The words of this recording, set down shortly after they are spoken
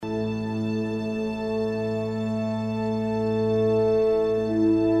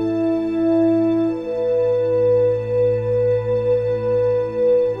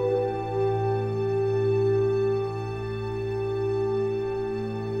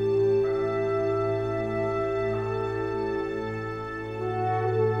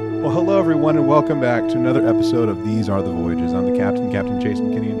Well, hello everyone, and welcome back to another episode of These Are the Voyages. I'm the captain, Captain Chase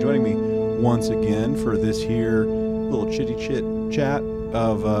McKinney, and joining me once again for this here little chitty chit chat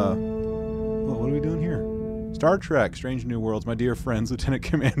of what are we doing here? Star Trek: Strange New Worlds. My dear friends, Lieutenant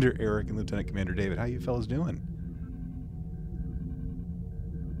Commander Eric and Lieutenant Commander David. How you fellas doing?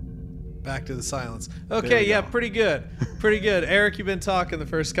 Back to the silence. Okay, yeah, pretty good. Pretty good. Eric, you've been talking the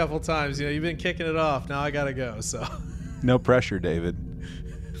first couple times. You know, you've been kicking it off. Now I gotta go, so. No pressure, David.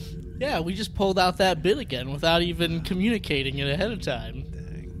 Yeah, we just pulled out that bit again without even communicating it ahead of time.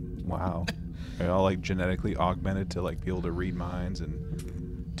 Dang. Wow. Are y'all like genetically augmented to like be able to read minds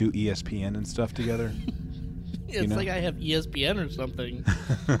and do ESPN and stuff together? It's like I have ESPN or something.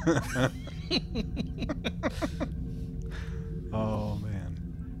 Oh, man.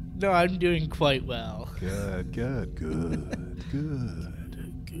 No, I'm doing quite well. Good.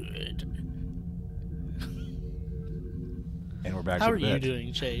 And we're back How to are you bed.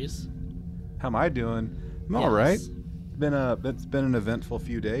 doing, Chase? How am I doing? I'm all right. It's been an eventful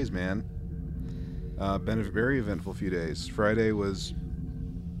few days, man. Been a very eventful few days. Friday was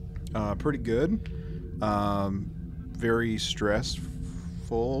pretty good. Very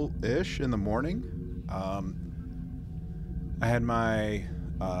stressful-ish in the morning. I had my,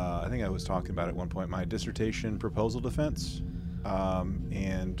 I think I was talking about it at one point, my dissertation proposal defense,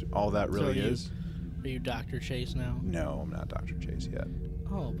 and all that really is. Are you Dr. Chase now? No, I'm not Dr. Chase yet.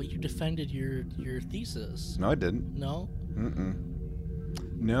 Oh, but you defended your thesis. No, I didn't. No?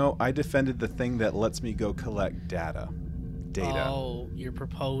 No, I defended the thing that lets me go collect data. Oh, your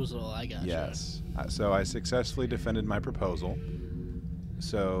proposal. I gotcha. Yes. So I successfully defended my proposal.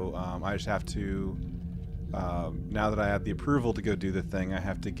 So I just have to, now that I have the approval to go do the thing, I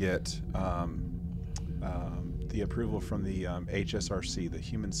have to get the approval from the HSRC, the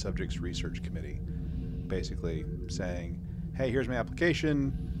Human Subjects Research Committee, basically saying, hey, here's my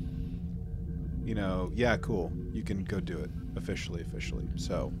application. You know, yeah, cool. You can go do it officially.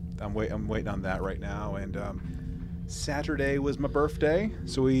 So I'm waiting on that right now. And Saturday was my birthday,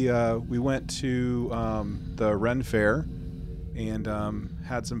 so we went to the Ren Fair and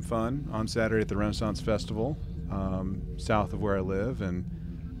had some fun on Saturday at the Renaissance Festival, south of where I live, and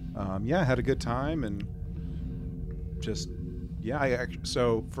yeah, had a good time. And just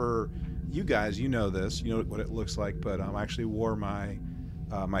so for you guys, you know this, you know what it looks like, but I actually wore my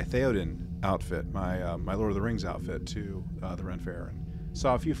my Theoden outfit, my Lord of the Rings outfit to the Ren Fair, and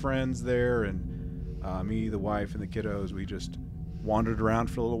saw a few friends there, and me, the wife, and the kiddos, we just wandered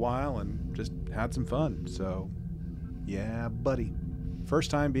around for a little while and just had some fun. So yeah, buddy.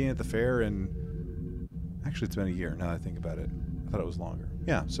 First time being at the fair, and actually it's been a year now that I think about it. I thought it was longer.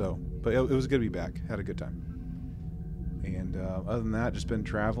 Yeah, so, but it was good to be back. Had a good time. And other than that, just been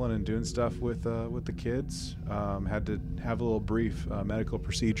traveling and doing stuff with the kids. Had to have a little brief medical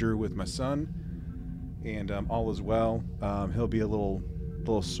procedure with my son, and all is well. He'll be a little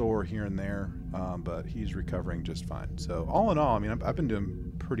sore here and there, but he's recovering just fine. So all in all, I mean, I've been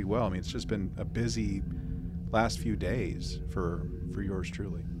doing pretty well. I mean, it's just been a busy last few days for yours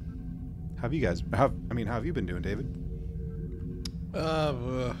truly. How have you guys? How have you been doing, David?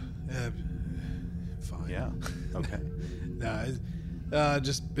 Fine. Yeah. Okay. Nah,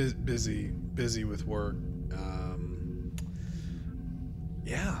 just busy with work.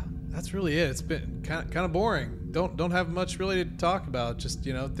 Yeah, that's really it. It's been kind of boring. Don't have much really to talk about. Just,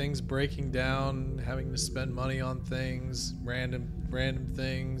 you know, things breaking down, having to spend money on things, random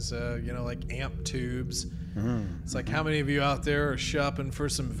things. You know, like amp tubes. It's like, how many of you out there are shopping for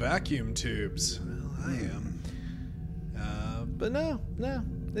some vacuum tubes? Well, I am. But no,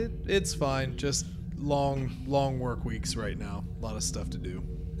 it's fine. Just long work weeks right now. A lot of stuff to do.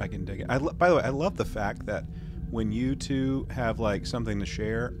 I can dig it. By the way, I love the fact that when you two have like something to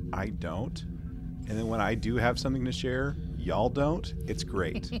share, I don't, and then when I do have something to share, y'all don't. It's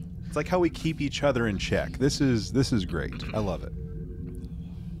great. It's like how we keep each other in check. This is great. I love it.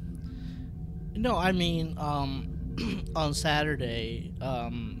 No, I mean, on Saturday,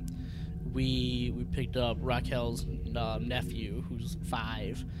 we picked up Raquel's nephew, who's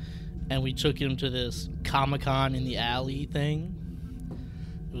 5, and we took him to this Comic-Con in the Alley thing.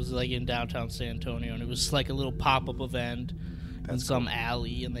 It was like in downtown San Antonio, and it was like a little pop-up event in some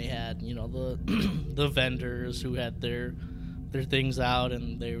alley, and they had, you know, the vendors who had their things out,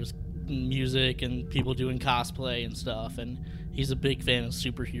 and there was music and people doing cosplay and stuff, and he's a big fan of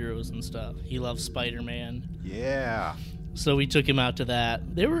superheroes and stuff. He loves Spider-Man. Yeah. So we took him out to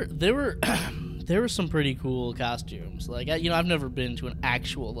that. There were some pretty cool costumes. Like, I've never been to an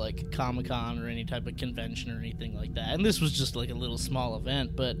actual like Comic-Con or any type of convention or anything like that. And this was just like a little small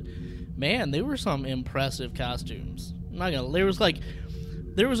event, but man, there were some impressive costumes. I'm not gonna. There was like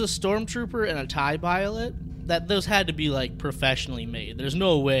there was a stormtrooper and a TIE pilot. That those had to be like professionally made. There's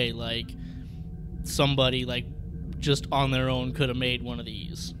no way like somebody like just on their own could have made one of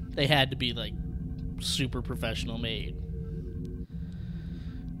these. They had to be like super professional made.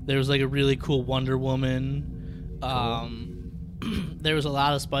 There was like a really cool Wonder Woman. There was a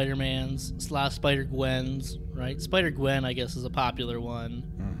lot of Spider-Mans, a lot of Spider-Gwens, right? Spider-Gwen, I guess, is a popular one.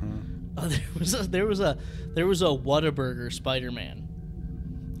 There was a Whataburger Spider-Man.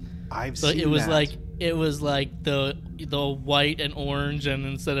 I've So seen it was that. it was like the white and orange, and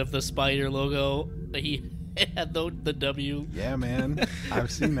instead of the spider logo, he had the W. Yeah, man. I've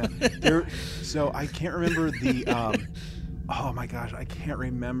seen that. So I can't remember the. Oh my gosh, I can't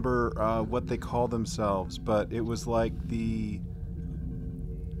remember what they call themselves, but it was like the.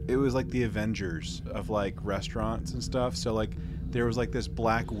 It was like the Avengers of like restaurants and stuff. So like there was like this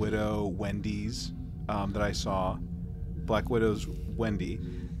Black Widow Wendy's that I saw. Black Widow's Wendy.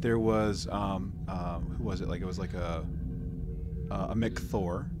 There was who was it? Like it was like a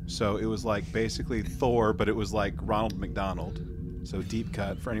McThor. So it was like basically Thor, but it was like Ronald McDonald. So deep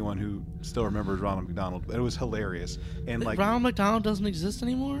cut for anyone who still remembers Ronald McDonald. But it was hilarious. And like Ronald McDonald doesn't exist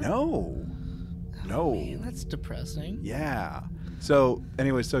anymore? no. Man, that's depressing. Yeah. So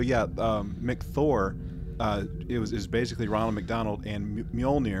anyway, so yeah, McThor, is basically Ronald McDonald, and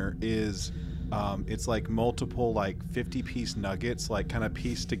Mjolnir is, it's like multiple like 50-piece nuggets, like kind of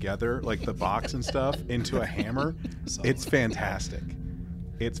pieced together, like the box and stuff, into a hammer. It's fantastic.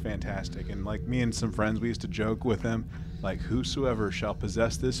 It's fantastic. And like me and some friends, we used to joke with him, like, whosoever shall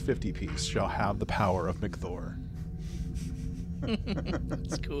possess this 50-piece shall have the power of McThor.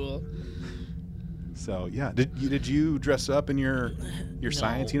 That's cool. So yeah, did you dress up in your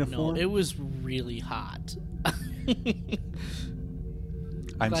science uniform? No, it was really hot.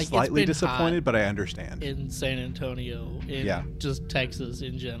 I'm like, slightly it's been disappointed, hot but I understand. in San Antonio, in just Texas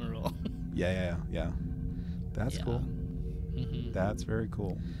in general. Yeah. That's Yeah. cool. Mhm. That's very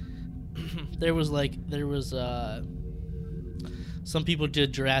cool. There was some people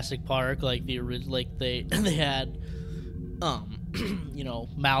did Jurassic Park, like the original, like they had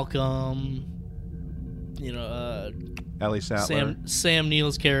Malcolm, Ellie Sattler. Sam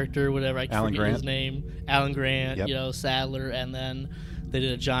Neill's character, whatever, I Alan forget Grant. his name, Alan Grant, Yep. Sadler, and then they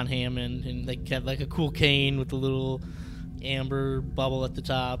did a John Hammond, and they had like a cool cane with a little amber bubble at the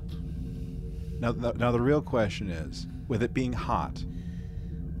top. Now the real question is, with it being hot,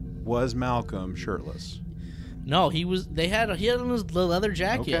 was Malcolm shirtless? No, he had on his leather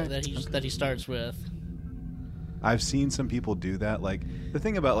jacket Okay. that he starts with. I've seen some people do that. Like the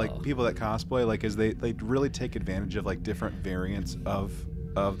thing about like people that cosplay, like, is they really take advantage of like different variants of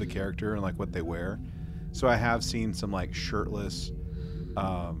the character and like what they wear. So I have seen some like shirtless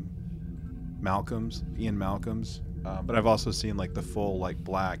Ian Malcolms, but I've also seen like the full like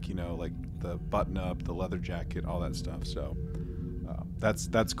black, like the button up, the leather jacket, all that stuff. So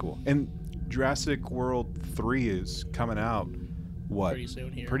that's cool. And Jurassic World 3 is coming out Pretty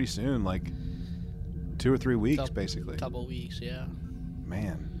soon here. Pretty soon, like 2 or 3 weeks, basically. Couple weeks, yeah.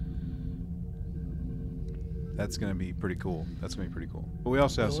 Man, that's gonna be pretty cool. But we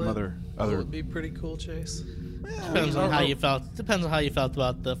also have some other. Will it be pretty cool, Chase? Depends on how you felt. Depends on how you felt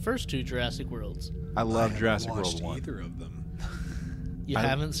about the first two Jurassic Worlds. I love Jurassic haven't World watched 1. either of them. You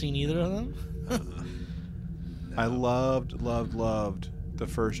haven't seen either of them? I loved the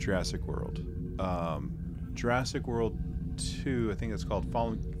first Jurassic World. Jurassic World 2, I think it's called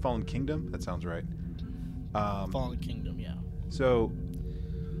Fallen Kingdom. That sounds right. Fallen Kingdom, yeah. So,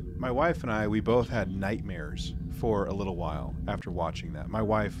 my wife and I, we both had nightmares for a little while after watching that. My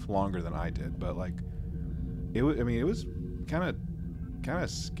wife longer than I did, but like, it was kind of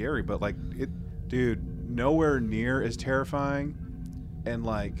scary, but like dude, nowhere near as terrifying and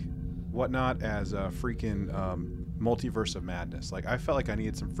like whatnot as a freaking Multiverse of Madness. Like, I felt like I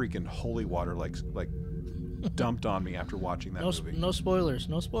needed some freaking holy water like dumped on me after watching that movie. No spoilers.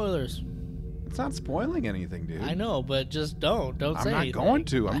 No spoilers. It's not spoiling anything, dude. I know, but just don't say I'm not anything. going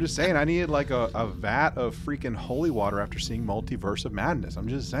to. I'm just saying I needed like a vat of freaking holy water after seeing Multiverse of Madness. I'm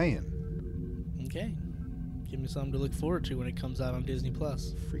just saying. Okay. Give me something to look forward to when it comes out on Disney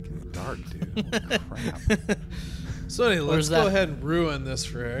Plus. Freaking dark, dude. Holy crap. So anyway, let's Where's go that? ahead and ruin this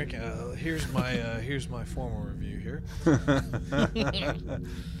for Eric. Here's my formal review here.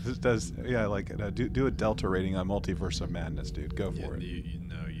 This does, yeah, like do a Delta rating on Multiverse of Madness, dude. Go for it. You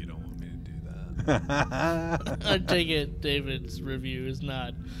don't want me to do that. I take it David's review is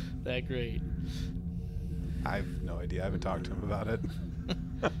not that great. I have no idea. I haven't talked to him about it.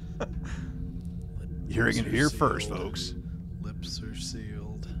 You're going to hear first, folks. Lips are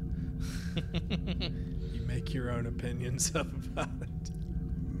sealed. You make your own opinions up about it.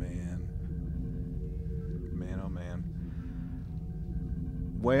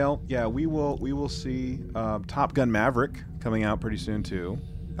 Well, yeah, we will see Top Gun Maverick coming out pretty soon too.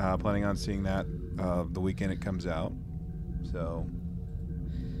 Planning on seeing that the weekend it comes out. So,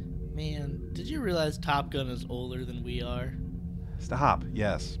 Man, did you realize Top Gun is older than we are? stop.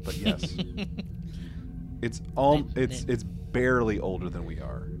 Yes, but yes, it's barely older than we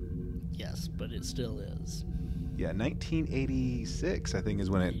are. Yes, but it still is. Yeah, 1986 I think is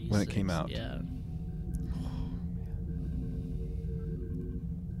when it came 86, out. Yeah.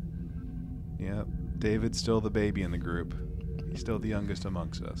 Yep. David's still the baby in the group. He's still the youngest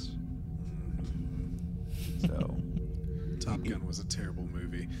amongst us. So, Top Gun was a terrible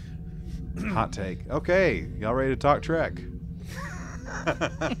movie. hot take. Okay, y'all ready to talk Trek?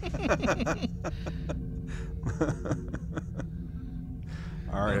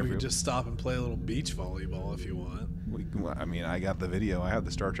 All right, We could just stop and play a little beach volleyball if you want. I mean, I got the video. I have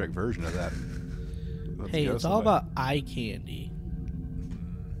the Star Trek version of that. Let's Hey, go, it's all somebody. about eye candy.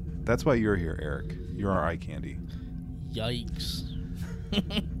 That's why you're here, Eric. You're our eye candy. Yikes.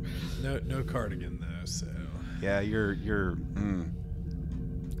 No cardigan though, so Yeah, you're.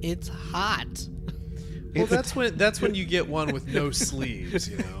 It's hot. well, that's when you get one with no sleeves,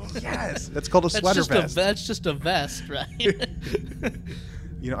 you know. Yes, that's called a That's sweater just vest. that's just a vest, right?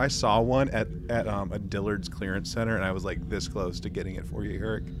 You know, I saw one at a Dillard's clearance center, and I was like this close to getting it for you,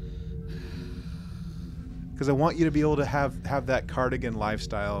 Eric. Because I want you to be able to have that cardigan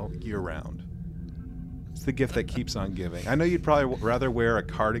lifestyle year round. It's the gift that keeps on giving. I know you'd probably rather wear a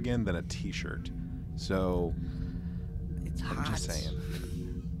cardigan than a T-shirt, so It's I'm hot. just saying.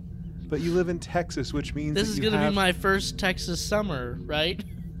 But you live in Texas, which means This that is you gonna have, be my first Texas summer, right?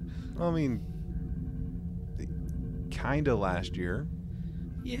 I mean, kind of last year.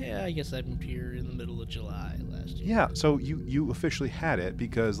 Yeah, I guess I moved here in the middle of July last year. Yeah, so you officially had it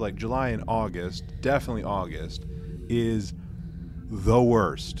because like July and August, definitely August, is the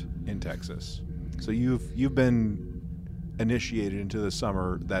worst in Texas. So you've been initiated into the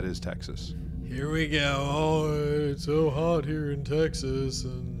summer that is Texas. Here we go. Oh, it's so hot here in Texas,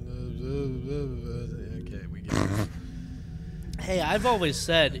 and okay, we get it. Hey, I've always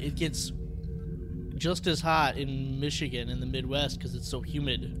said it gets just as hot in Michigan in the Midwest because it's so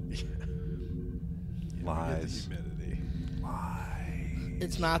humid. Lies. We get the humidity. Lies.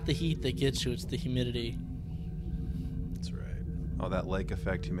 It's not the heat that gets you; it's the humidity. That's right. Oh, that lake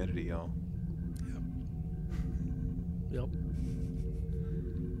effect humidity, y'all. Yep.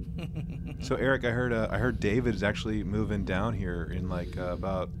 So Eric, I heard David is actually moving down here in like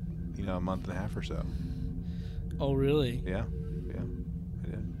about a month and a half or so. Oh, really? Yeah, I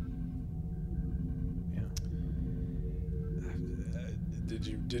did. Yeah.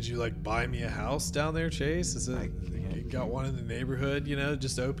 Did you like buy me a house down there, Chase? Is it yeah. you got one in the neighborhood? You know,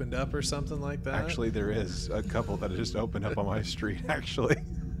 just opened up or something like that. Actually, there is a couple that just opened up on my street. Actually,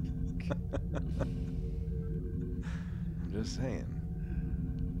 I'm just saying.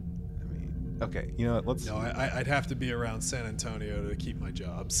 I mean, okay, you know what? Let's. no, I'd have to be around San Antonio to keep my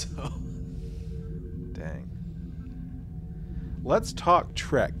job. So Dang. Let's talk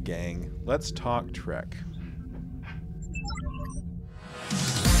Trek, gang. Let's talk Trek.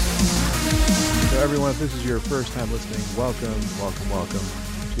 So everyone, if this is your first time listening, welcome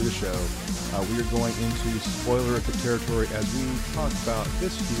to the show. We are going into spoilerific territory as we talk about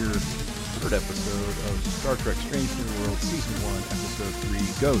this here third episode of Star Trek Strange New World Season 1, Episode 3,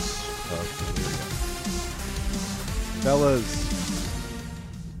 Ghosts of Valyria. Fellas,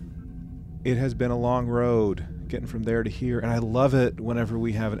 it has been a long road getting from there to here, and I love it whenever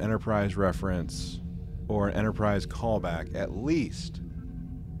we have an Enterprise reference or an Enterprise callback, at least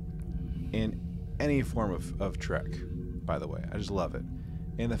in any form of Trek, by the way. I just love it.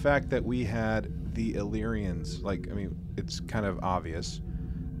 And the fact that we had the Illyrians, it's kind of obvious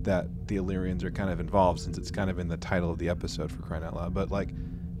that the Illyrians are kind of involved since it's kind of in the title of the episode, for crying out loud. But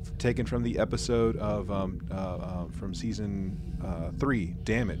taken from the episode of from season 3,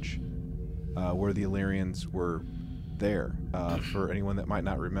 Damage, where the Illyrians were there. For anyone that might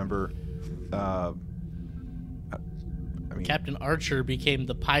not remember, Captain Archer became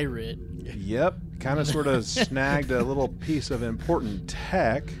the pirate. Yep, kind of sort of snagged a little piece of important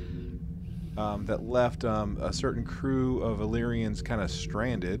tech that left a certain crew of Illyrians kind of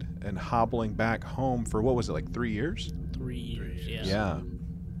stranded and hobbling back home for, what was it, like 3 years? 3 years, yeah. Yeah.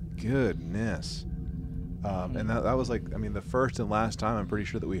 Goodness. And that was the first and last time I'm pretty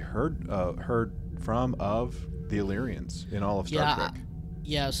sure that we heard from of the Illyrians in all of Star Trek.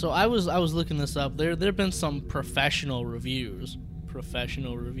 Yeah, so I was looking this up. There've been some professional reviews.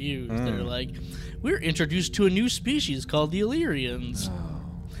 They're like, we're introduced to a new species called the Illyrians.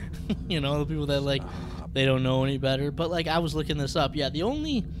 Oh. You know, the people that they don't know any better. But like I was looking this up, yeah, the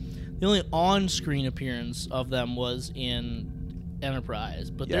only on-screen appearance of them was in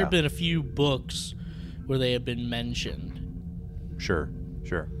Enterprise, but there Yeah. have been a few books where they have been mentioned. Sure.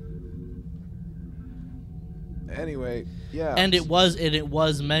 Anyway, yeah. And it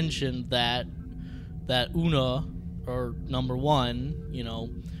was mentioned that Una, or number 1, you know,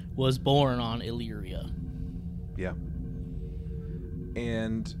 was born on Illyria. Yeah.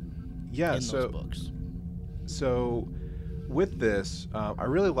 And yeah, in those books. So with this, I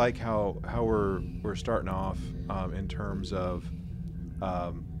really like how we're starting off in terms of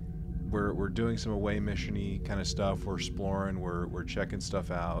we're doing some away mission-y kind of stuff. We're exploring, we're checking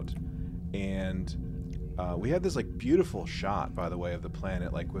stuff out, and we had this like beautiful shot, by the way, of the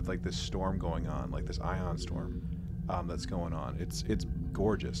planet, like with like this storm going on, like this ion storm that's going on. It's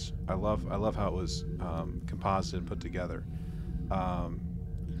gorgeous. I love how it was composited and put together.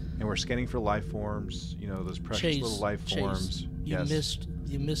 And we're scanning for life forms, you know, those precious little life forms. You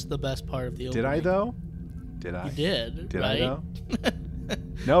missed the best part of the opening. Did I though? Did I? You did. Did right? I though?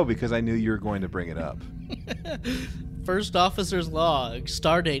 No, because I knew you were going to bring it up. First officer's log,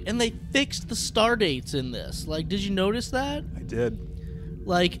 stardate, and they fixed the stardates in this. Like, did you notice that? I did.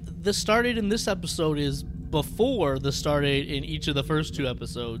 Like, the stardate in this episode is before the stardate in each of the first 2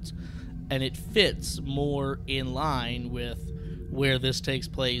 episodes, and it fits more in line with where this takes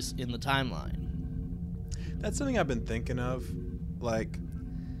place in the timeline. That's something I've been thinking of. Like,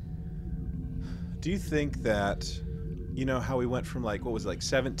 do you think that, you know, how we went from like, what was it, like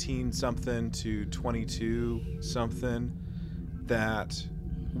 17 something to 22 something, that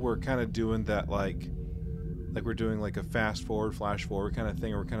we're kind of doing that like we're doing like a fast forward, flash forward kind of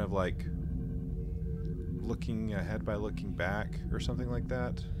thing, or we're kind of like looking ahead by looking back or something like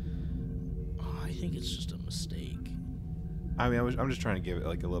that? Oh, I think it's just a mistake. I mean, I'm just trying to give it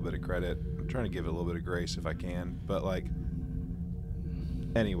like a little bit of credit. I'm trying to give it a little bit of grace if I can. But like,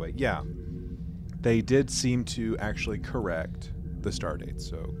 anyway, yeah, they did seem to actually correct the star dates.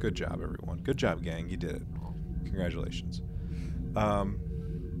 So good job, everyone. Good job, gang. You did it. Congratulations.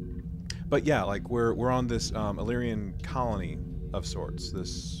 But yeah, like we're on this Illyrian colony of sorts.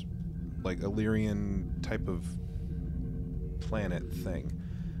 This like Illyrian type of planet thing,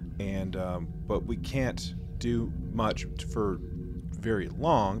 and but we can't do much for very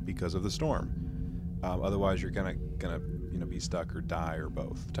long because of the storm. Otherwise, you're gonna be stuck or die or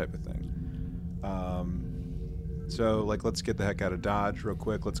both, type of thing. So like, let's get the heck out of Dodge real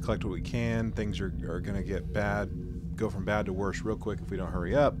quick. Let's collect what we can. Things are gonna get bad, go from bad to worse real quick if we don't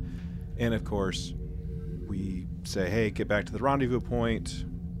hurry up. And of course, we say, hey, get back to the rendezvous point,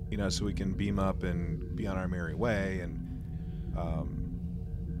 you know, so we can beam up and be on our merry way. And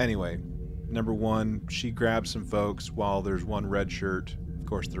anyway, number 1, she grabs some folks while there's one red shirt. Of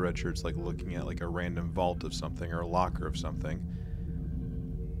course, the red shirt's like looking at like a random vault of something or a locker of something.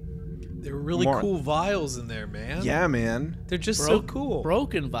 There were really cool vials in there, man. Yeah, man. They're just so cool.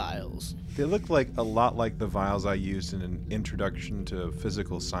 Broken vials. They look like a lot like the vials I used in an introduction to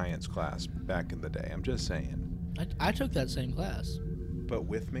physical science class back in the day. I'm just saying. I took that same class. But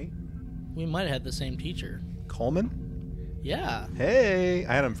with me? We might have had the same teacher. Coleman? Yeah. Hey,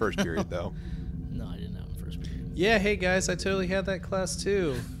 I had him first period though. No, I didn't have him first period. Yeah, hey guys, I totally had that class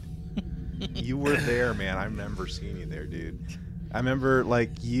too. You were there, man. I remember seeing you there, dude. I remember like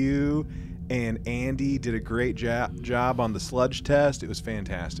you and Andy did a great job on the sludge test. It was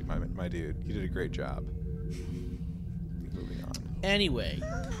fantastic, my dude. You did a great job. Moving on. Anyway,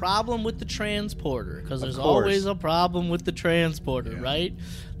 problem with the transporter, because there's course. always a problem with the transporter, right?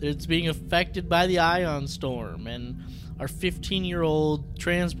 It's being affected by the ion storm, and our 15-year-old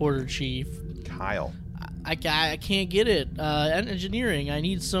transporter chief, Kyle. I can't get it. Engineering, I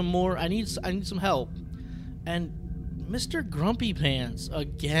need some more. I need some help. And Mr. Grumpy Pants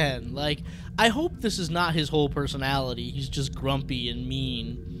again. Like, I hope this is not his whole personality. He's just grumpy and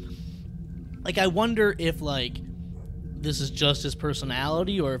mean. Like, I wonder if like this is just his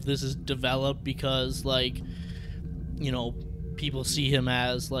personality, or if this is developed because, like, you know, people see him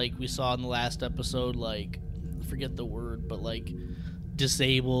as, like we saw in the last episode, like, I forget the word, but like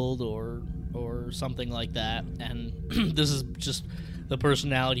disabled or something like that. And this is just the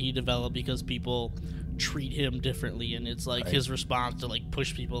personality he developed because people treat him differently, and it's like his response to like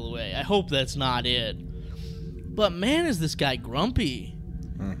push people away. I hope that's not it. But man, is this guy grumpy.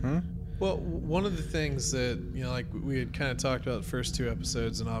 Mm-hmm. Well, one of the things that, you know, like we had kind of talked about the first 2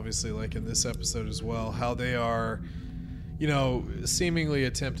 episodes, and obviously like in this episode as well, how they are, you know, seemingly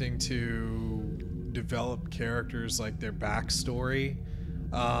attempting to develop characters, like their backstory.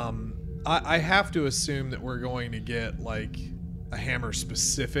 I have to assume that we're going to get like a Hammer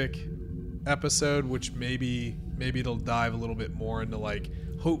specific episode, which maybe it'll dive a little bit more into like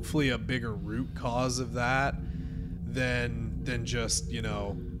hopefully a bigger root cause of that than just, you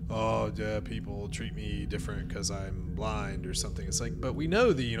know, oh yeah, people treat me different because I'm blind or something. It's like, but we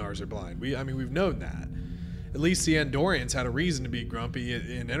know the Enars are blind. We've known that. At least the Andorians had a reason to be grumpy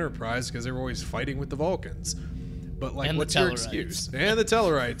in Enterprise because they were always fighting with the Vulcans. But like, And what's the your Tellarites. excuse? And the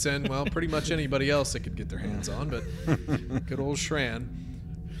Tellarites, and well, pretty much anybody else that could get their hands on. But good old Shran.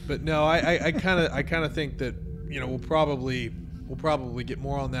 But no, I kind of think that, you know, we'll probably get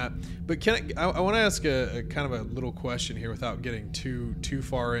more on that. But I want to ask a kind of a little question here without getting too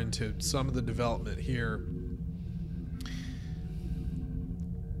far into some of the development here.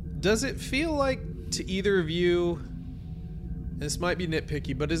 Does it feel like to either of you, this might be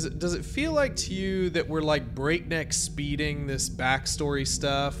nitpicky, but does it feel like to you that we're like breakneck speeding this backstory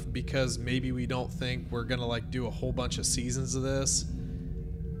stuff because maybe we don't think we're gonna like do a whole bunch of seasons of this?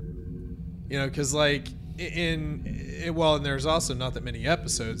 You know, because like and there's also not that many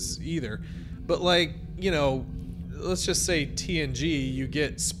episodes either, but like, you know, let's just say TNG, you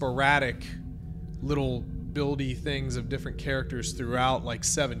get sporadic little buildy things of different characters throughout like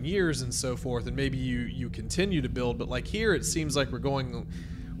 7 years and so forth, and maybe you continue to build, but like here it seems like we're going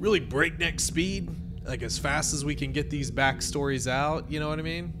really breakneck speed, like as fast as we can get these backstories out, you know what I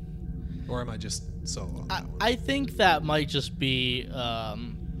mean? Or am I just solo on that one? I think that might just be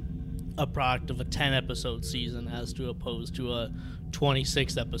a product of a 10 episode season as to opposed to a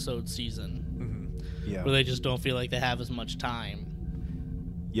 26 episode season, Yeah. where they just don't feel like they have as much time.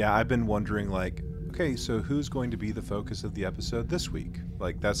 Yeah, I've been wondering, like, okay, so who's going to be the focus of the episode this week?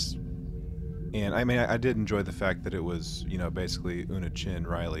 Like, that's... And, I mean, I did enjoy the fact that it was, you know, basically Una Chin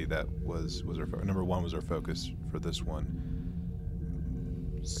Riley that was our... Number one was our focus for this one.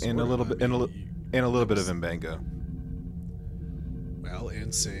 And a little bit... And a little bit of Mbenga. Well,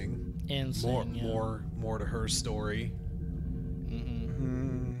 and Sing. And Sing, yeah. More to her story.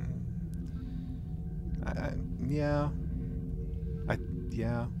 Mm-hmm. Yeah.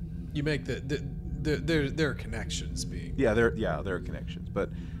 Yeah. You make there are connections being. Yeah, there are connections, but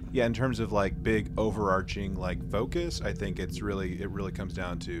yeah, in terms of like big overarching like focus, I think it really comes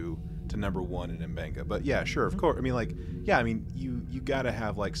down to number one in Mbenga. But yeah, sure, of course. I mean, like, yeah, I mean, you got to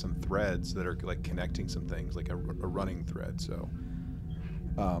have like some threads that are like connecting some things, like a running thread. So,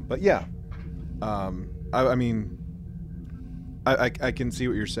 but yeah, I mean, I can see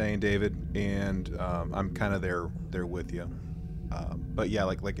what you're saying, David, and I'm kind of there with you. But yeah,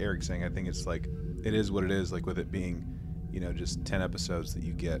 like Eric's saying, I think it's like it is what it is, like with it being, you know, just 10 episodes that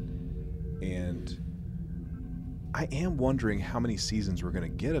you get. And I am wondering how many seasons we're going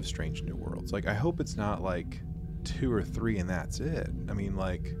to get of Strange New Worlds. Like, I hope it's not like 2 or 3 and that's it. I mean,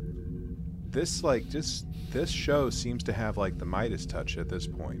 like, this show seems to have like the Midas touch at this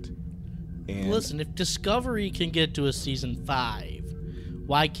point. And Listen, if Discovery can get to a season 5,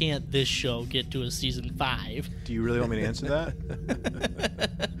 why can't this show get to a season 5? do you really want me to answer that?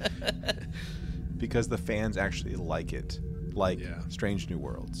 Because the fans actually like it, like Strange New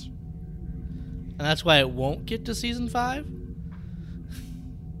Worlds. And that's why it won't get to season 5?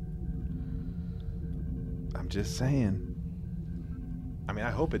 I'm just saying. I mean,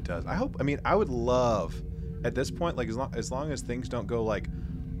 I hope it does. I would love, at this point, like as long as things don't go like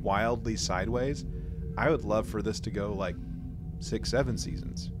wildly sideways, I would love for this to go like 6-7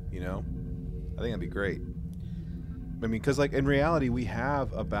 seasons, you know? I think that'd be great. I mean, because like in reality, we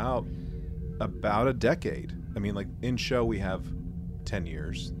have about a decade. I mean, like in show we have 10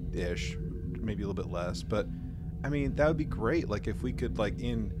 years ish, maybe a little bit less. But I mean, that would be great. Like if we could, like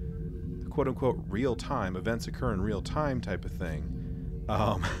in quote unquote real time, events occur in real time type of thing.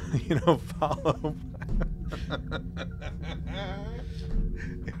 You know, follow.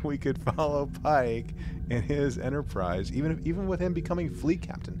 If we could follow Pike and his Enterprise, even with him becoming fleet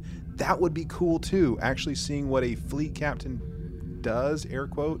captain, that would be cool too. Actually seeing what a fleet captain does, air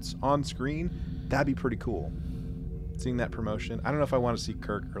quotes, on screen, that'd be pretty cool. Seeing that promotion. I don't know if I want to see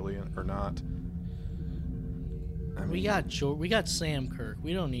Kirk early or not. I mean, we got Sam Kirk.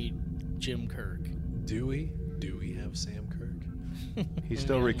 We don't need Jim Kirk. Do we have Sam Kirk? he's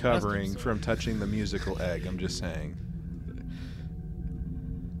still Yeah, recovering from touching the musical egg. I'm just saying.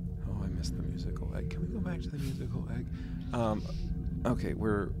 Oh, I missed the musical egg. Can we go back to the musical egg? Okay,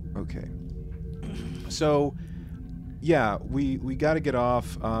 we're okay. So, yeah, we got to get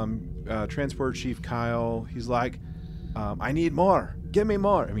off. Transport Chief Kyle, he's like, I need more. Give me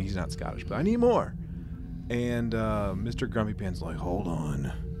more. I mean, he's not Scottish, but I need more. And Mr. Grumpy Pants like, hold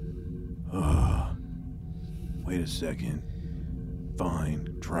on. Wait a second.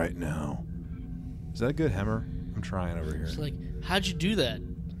 Fine, try it now. Is that a good Hemmer? I'm trying over here. It's like, how'd you do that?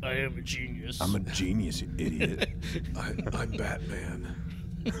 I am a genius. I'm a genius, you idiot. I'm Batman.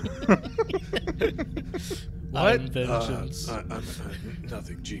 I'm vengeance. I'm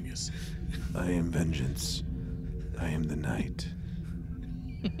nothing, genius. I am vengeance. I am the night.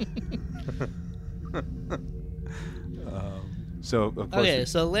 So of course, Okay,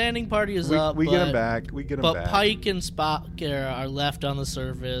 so landing party is we up. get but, them back. We get them But back. Pike and Spock are left on the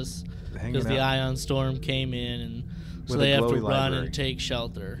surface Hanging because the out ion storm came in, and so with they a have to glowy run library. and take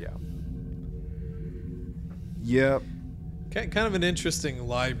shelter. Yeah. Yep. Kind of an interesting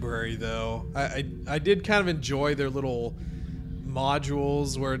library, though. I did kind of enjoy their little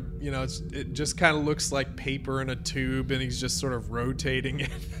modules where, you know, it just kind of looks like paper in a tube, and he's just sort of rotating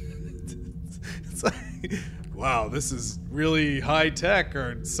it. It's like, wow, this is really high tech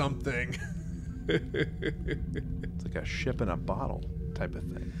or something. It's like a ship in a bottle type of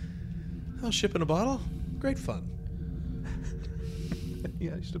thing. Oh, ship in a bottle? Great fun.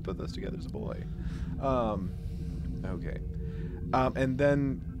 Yeah, I used to put those together as a boy. Okay. And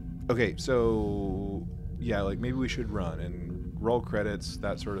then, okay, so yeah, like maybe we should run and roll credits,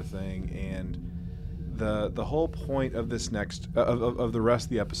 that sort of thing. And the whole point of this next of the rest of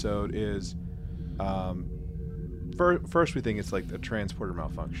the episode is, first we think it's like a transporter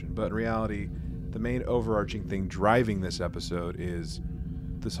malfunction, but in reality, the main overarching thing driving this episode is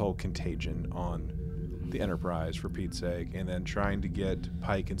this whole contagion on the Enterprise, for Pete's sake, and then trying to get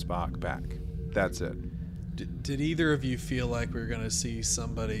Pike and Spock back. That's it. Did either of you feel like we were going to see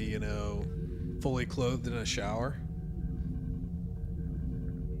somebody, you know, fully clothed in a shower?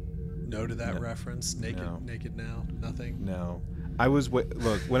 No to that reference? Naked now? Nothing? No. I was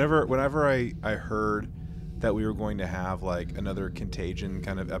look, whenever I heard that we were going to have like another Contagion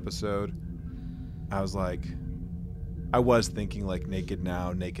kind of episode, I was thinking like Naked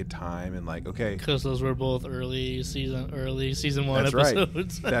Now, Naked Time, and like, okay, Because those were both early season 1 that's right.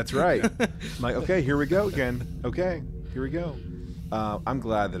 episodes. That's right. I'm like, okay, here we go again. Okay, here we go. I'm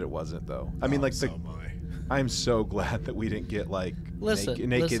glad that it wasn't though. I mean, like I'm so glad that we didn't get like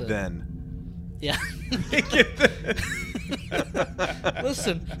naked then. Yeah.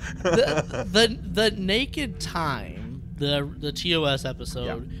 Listen, the Naked Time, the TOS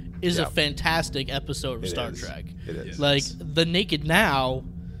episode, is a fantastic episode of Star Trek. It is. Like the Naked Now,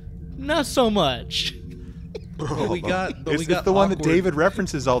 not so much. But we got It's the one that awkward- David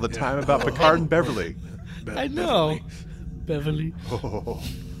references all the time about Picard and Beverly. I know, Beverly. Oh.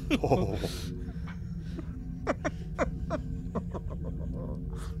 Oh.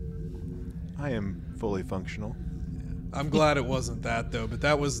 I am fully functional. I'm glad it wasn't that though, but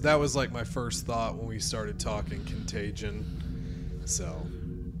that was like my first thought when we started talking Contagion. So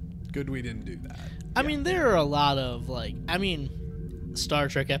good we didn't do that. I mean, there are a lot of Star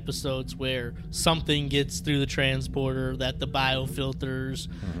Trek episodes where something gets through the transporter that the biofilters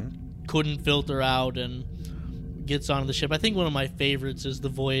couldn't filter out and gets onto the ship. I think one of my favorites is the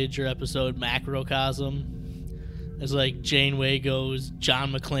Voyager episode Macrocosm. It's like Janeway goes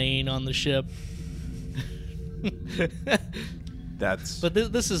John McClane on the ship. But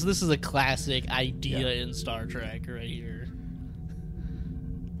this is a classic idea in Star Trek right here.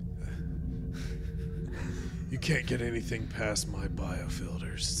 You can't get anything past my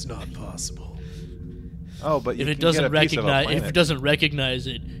biofilters. It's not possible. Oh, but you If it can get doesn't a piece of a recognize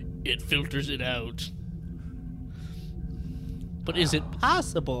planet. it, it filters it out. But is it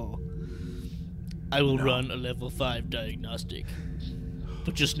possible? I will run a level 5 diagnostic.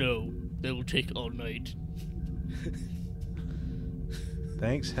 But just know that will take all night.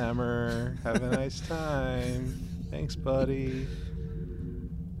 Thanks, Hammer. Have a nice time. Thanks, buddy.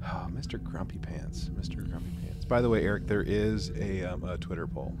 Oh, Mr. Grumpy Pants. Mr. Grumpy Pants. By the way, Eric, there is a Twitter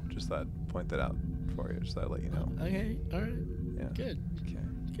poll. Just thought point that out for you. Just thought I'd let you know. Okay, all right. Yeah. Good. Okay.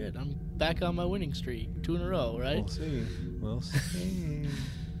 Good. I'm back on my winning streak. 2 in a row, right? We'll see. We'll see.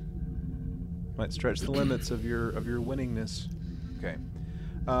 Might stretch the limits of your winningness. Okay.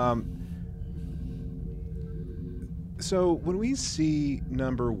 So when we see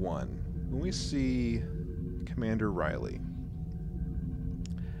number 1, when we see Commander Riley,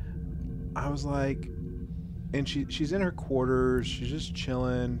 I was like, and she's in her quarters, she's just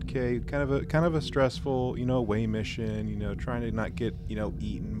chilling. Okay, kind of a stressful, away mission. Trying to not get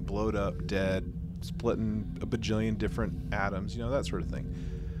eaten, blowed up, dead, splitting a bajillion different atoms. That sort of thing.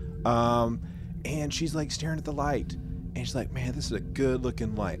 And she's like staring at the light, and she's like, "Man, this is a good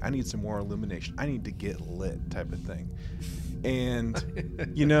looking light. I need some more illumination. I need to get lit," type of thing. And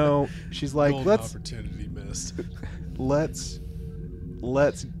she's like, Golden opportunity missed. let's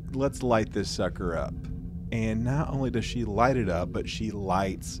light this sucker up. And not only does she light it up, but she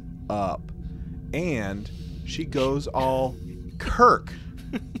lights up, and she goes all Kirk.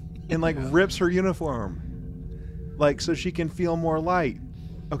 and like rips her uniform, like so she can feel more light.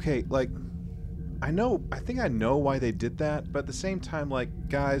 Okay, like I think I know why they did that, but at the same time, like,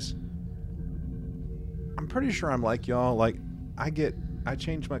 guys, I'm pretty sure I'm like y'all. Like, I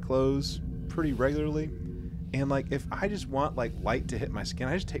change my clothes pretty regularly, and like if I just want like light to hit my skin,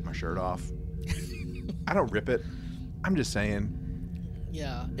 I just take my shirt off. I don't rip it. I'm just saying.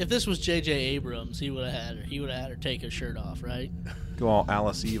 Yeah, if this was J.J. Abrams, he would have had her take her shirt off, right? Go all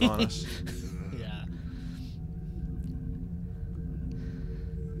Alice Eve on us. Yeah.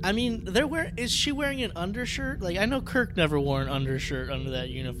 I mean, is she wearing an undershirt? Like, I know Kirk never wore an undershirt under that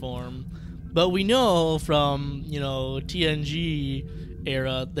uniform, but we know from, TNG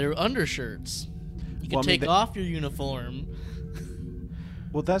era, they're undershirts. You can take off your uniform.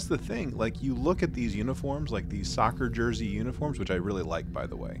 Well, that's the thing. Like, you look at these uniforms, like these soccer jersey uniforms, which I really like, by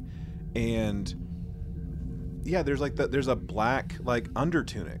the way. And yeah, there's a black like under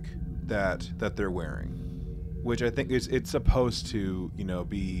tunic that they're wearing, which I think it's supposed to,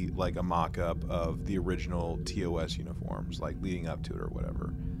 be like a mock-up of the original TOS uniforms, like leading up to it or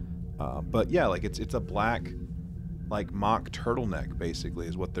whatever. But yeah, like it's a black like mock turtleneck basically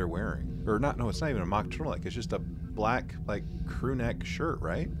is what they're wearing. Or not, no, it's not even a mock turtleneck. It's just a black like crew neck shirt,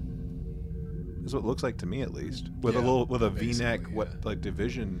 right? That's what it looks like to me, at least, with a V-neck, like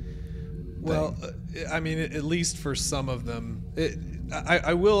division. Well, I mean, at least for some of them,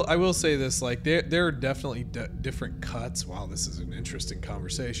 I will say this: like there are definitely different cuts. Wow, this is an interesting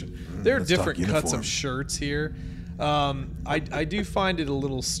conversation. There are different cuts of shirts here. I do find it a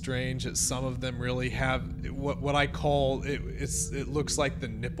little strange that some of them really have what I call it looks like the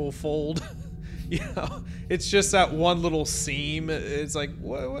nipple fold. It's just that one little seam. It's like,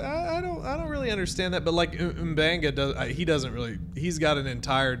 I don't really understand that. But like M'Benga does, he doesn't really. He's got an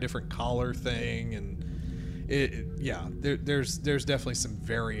entire different collar thing, and there's definitely some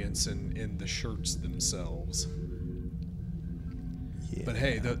variance in the shirts themselves. Yeah. But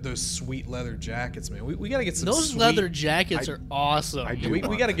hey, those sweet leather jackets, man. We got to get some. Those leather jackets are awesome. We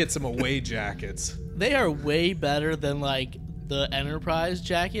got to get some away jackets. They are way better than like the Enterprise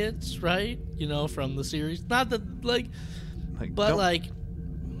jackets, right? From the series. Not that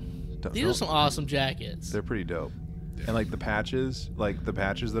these are some awesome jackets. They're pretty dope. And like the patches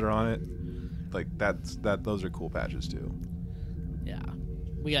that are on it, like those are cool patches too. Yeah,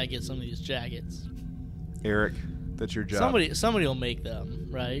 we gotta get some of these jackets. Eric, that's your job. Somebody will make them,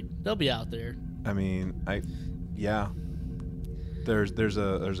 right? They'll be out there. I mean, There's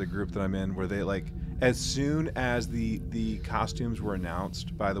a group that I'm in where they like. As soon as the costumes were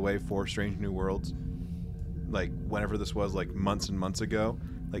announced, by the way, for Strange New Worlds, like whenever this was, like months and months ago,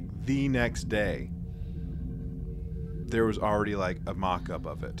 like the next day, there was already like a mock-up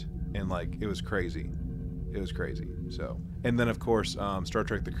of it, and like it was crazy. So, and then of course, Star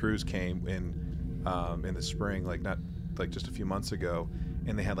Trek: The Cruise came in the spring, like not like just a few months ago,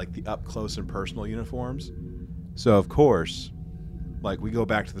 and they had like the up close and personal uniforms. So of course, like we go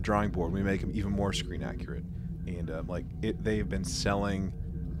back to the drawing board, we make them even more screen accurate, and they've been selling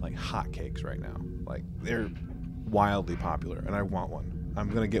like hotcakes right now. Like they're wildly popular, and I want one. I'm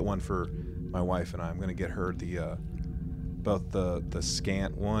gonna get one for my wife, and I'm gonna get her the both the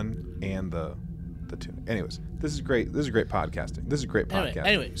scant one and the tunic. Anyways, this is great. This is great podcasting. This is great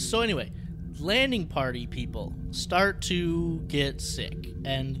podcasting. Anyway, landing party people start to get sick,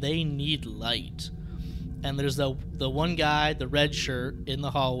 and they need light. And there's the one guy, the red shirt, in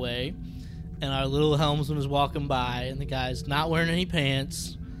the hallway, and our little helmsman is walking by, and the guy's not wearing any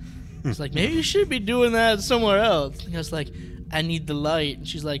pants. He's like, maybe you should be doing that somewhere else. And I was like, I need the light. And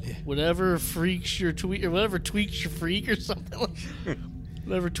she's like, whatever freaks your tweak, or whatever tweaks your freak, or something like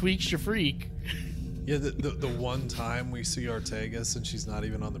whatever tweaks your freak. Yeah, the one time we see Ortegas and she's not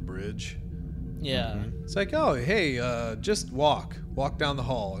even on the bridge. Yeah. Mm-hmm. It's like, oh, hey, just walk down the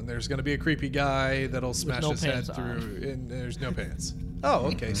hall, and there's going to be a creepy guy that'll smash his head through, and there's no pants. Oh,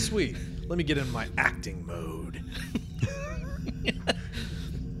 okay, sweet. Let me get in my acting mode.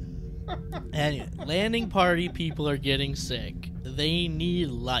 Anyway, landing party people are getting sick. They need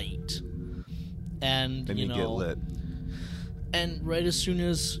light. And, they need to get lit. And right as soon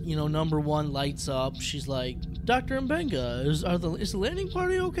as, number one lights up, she's like, Dr. M'Benga, is the landing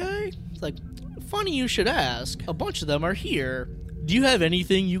party okay? It's like, funny you should ask. A bunch of them are here. Do you have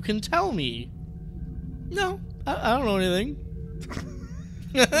anything you can tell me? No, I don't know anything.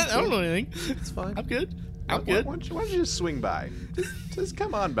 I don't know anything. It's fine. I'm good. I'm good. Why don't you just swing by? Just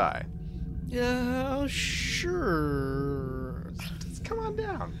come on by. Yeah, sure. Just come on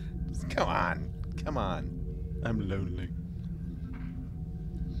down. Just come on. I'm lonely.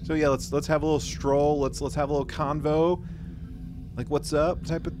 So yeah, let's have a little stroll. Let's have a little convo. like what's up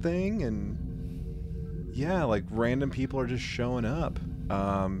type of thing, and yeah, like random people are just showing up.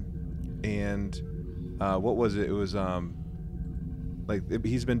 And what was it? It was like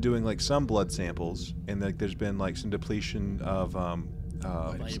he's been doing like some blood samples, and like there's been like some depletion of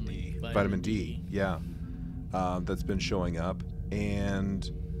vitamin D. Yeah, that's been showing up, and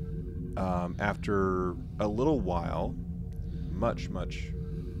after a little while, much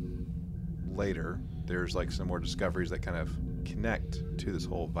later, there's like some more discoveries that kind of connect to this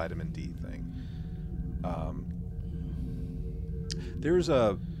whole vitamin D thing.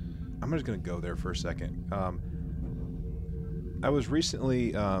 I'm just going to go there for a second. I was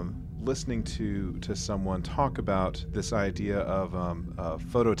recently listening to someone talk about this idea of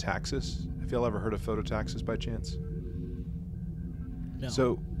phototaxis. Have y'all ever heard of phototaxis by chance? No.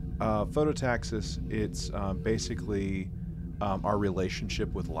 So phototaxis, it's basically our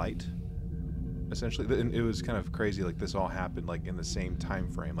relationship with light. Essentially, and it was kind of crazy. Like this all happened like in the same time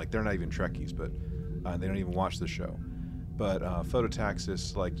frame. Like they're not even Trekkies, but they don't even watch the show. But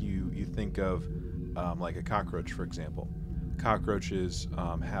phototaxis, like you think of like a cockroach, for example. Cockroaches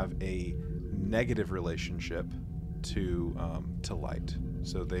have a negative relationship to light,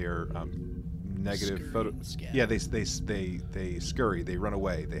 so they are negative photo. Yeah, they scurry, they run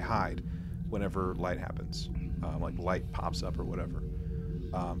away, they hide whenever light happens, like light pops up or whatever.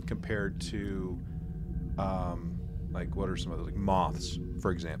 Compared to like what are some of those, like moths,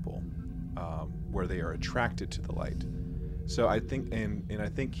 for example, where they are attracted to the light. So I think, and I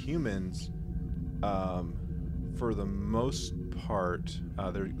think humans, for the most part,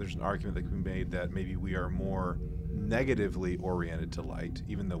 there's an argument that can be made that maybe we are more negatively oriented to light,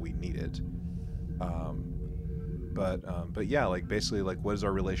 even though we need it. But yeah, like basically, like what is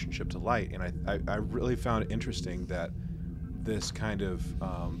our relationship to light? And I really found it interesting that this kind of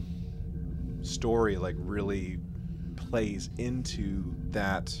story like really plays into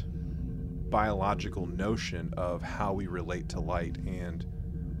that biological notion of how we relate to light and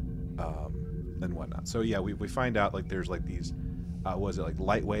whatnot. So yeah, we find out like there's like these was it like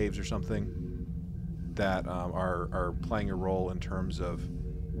light waves or something that are playing a role in terms of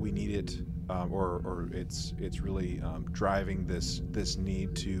we need it, or it's really driving this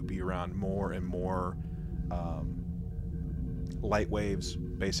need to be around more and more light waves,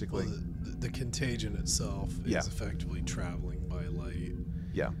 basically. Well, the contagion itself is effectively traveling by light.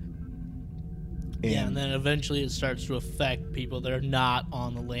 Yeah. And then eventually it starts to affect people that are not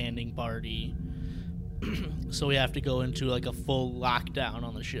on the landing party. So we have to go into like a full lockdown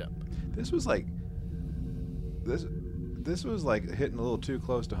on the ship. This was like hitting a little too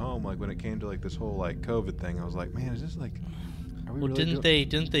close to home. Like when it came to like this whole like COVID thing, I was like, man, is this like? Are we really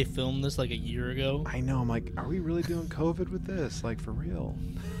didn't they film this like a year ago? I know. I'm like, are we really doing COVID with this? Like for real?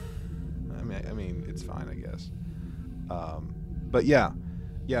 I mean, it's fine, I guess. But yeah.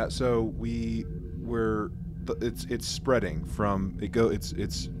 So it's spreading from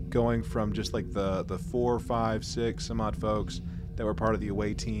it's going from just like the 4, 5, 6 some odd folks that were part of the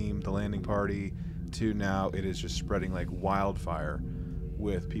away team, the landing party, to now it is just spreading like wildfire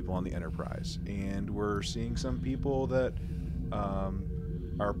with people on the Enterprise. And we're seeing some people that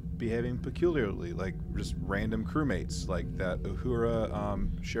are behaving peculiarly, like just random crewmates, like that Uhura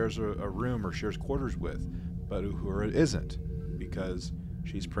shares a room or shares quarters with, but Uhura isn't, because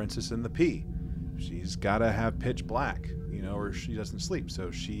she's Princess in the P. She's got to have pitch black, or she doesn't sleep. So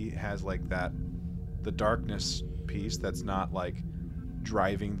she has like the darkness piece that's not like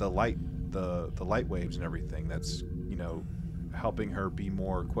driving the light, the light waves and everything. That's, helping her be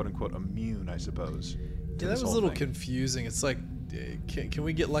more quote unquote immune, I suppose. Yeah, that was a little confusing. It's like, can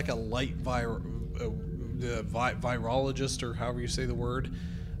we get like a light virologist, or however you say the word?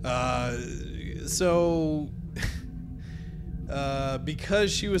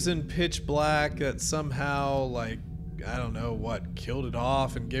 Because she was in pitch black, that somehow, like, I don't know what, killed it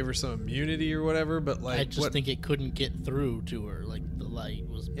off and gave her some immunity or whatever, but like... I just think it couldn't get through to her, like the light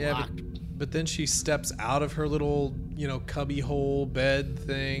was blocked. Yeah, but then she steps out of her little, cubby hole bed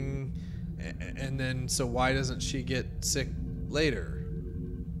thing, and then, so why doesn't she get sick later?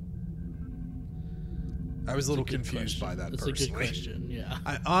 I was a little confused by that personally. That's a good question, yeah.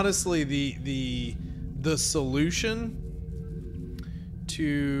 Honestly, the solution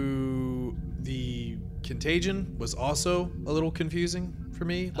to the contagion was also a little confusing for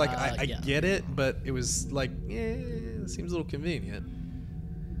me. Like, I get it, but it was like, it seems a little convenient.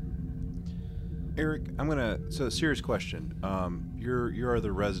 Eric, so serious question. You're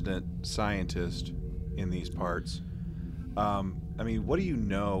the resident scientist in these parts. I mean, what do you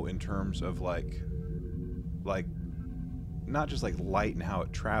know in terms of like not just like light and how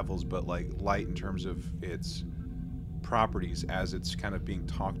it travels, but like light in terms of its properties as it's kind of being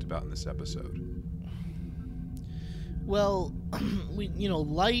talked about in this episode? Well,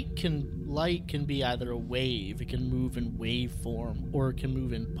 light can be either a wave. It can move in wave form, or it can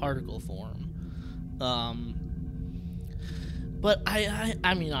move in particle form. But I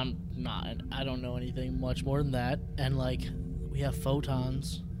don't know anything much more than that. And like, we have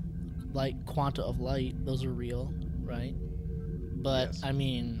photons, like quanta of light. Those are real, right? But Yes. I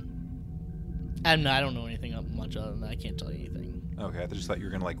don't know anything much other than that. I can't tell you anything. Okay, I just thought you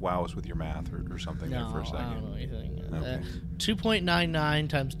were gonna like wow us with your math or something there No, for a second. I don't know anything. Okay. 2.99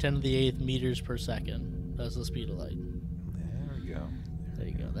 times 10 to the 8th meters per second. That's the speed of light. There we go. There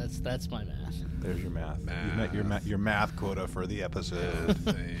you go. That's my math. There's your math. You met Math. your math quota for the episode.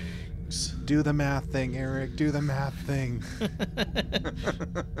 Things. Do the math thing, Eric. Do the math thing.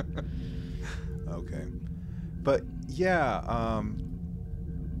 Okay, but yeah, I'm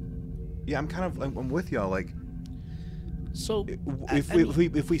kind of I'm with y'all. Like, So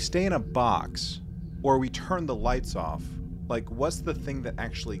if we stay in a box or we turn the lights off, like, what's the thing that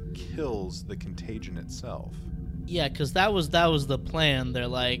actually kills the contagion itself? yeah, because that was the plan. They're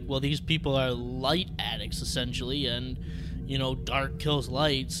like, well, these people are light addicts essentially, and dark kills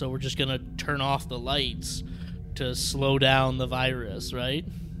light, so we're just gonna turn off the lights to slow down the virus, right?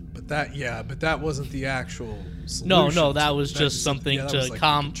 But that wasn't the actual solution. No, that was just something that to was like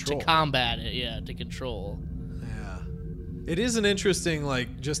to combat it. Yeah, to control. Yeah. It is an interesting,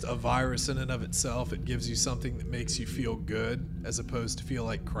 like, just a virus in and of itself. It gives you something that makes you feel good as opposed to feel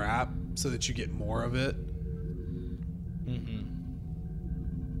like crap, so that you get more of it. Mm-hmm.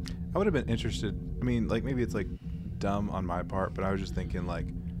 I would have been interested. I mean, like, maybe it's like dumb on my part, but I was just thinking, like,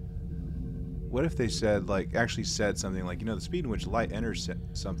 what if they actually said something like, the speed in which light enters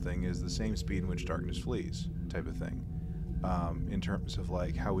something is the same speed in which darkness flees, type of thing, in terms of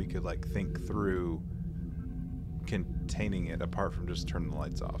like how we could like think through containing it apart from just turning the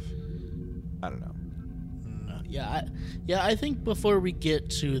lights off. I don't know. I think before we get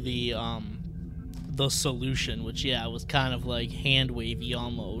to the solution, which was kind of like hand wavy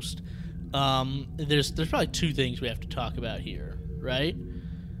almost, there's probably two things we have to talk about here, right?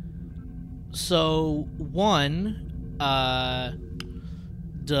 So one,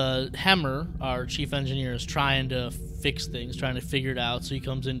 the Hemmer, our chief engineer, is trying to fix things, trying to figure it out. So he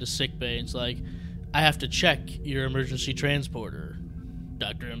comes into sickbay and it's like, I have to check your emergency transporter,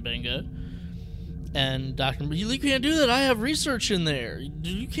 Dr. Mbenga. And Dr. Mbenga, you can't do that. I have research in there.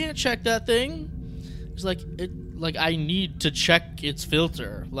 You can't check that thing. He's like, I need to check its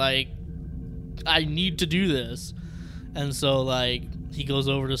filter. Like, I need to do this. And so, like, he goes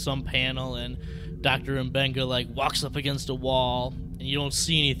over to some panel and Dr. Mbenga, like, walks up against a wall and you don't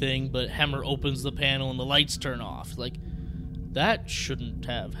see anything, but Hemmer opens the panel and the lights turn off. Like, that shouldn't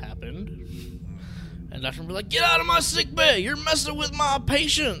have happened. And Dr. Mbenga, like, get out of my sick bay! You're messing with my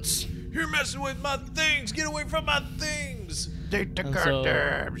patients! You're messing with my things! Get away from my things!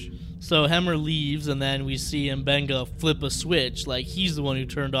 So Hemmer leaves, and then we see Mbenga flip a switch, like he's the one who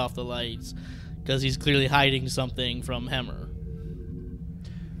turned off the lights, because he's clearly hiding something from Hemmer.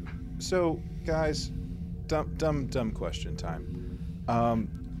 So, guys, dumb question time.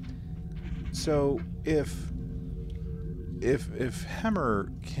 So if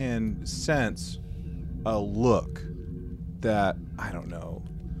Hemmer can sense a look that, I don't know,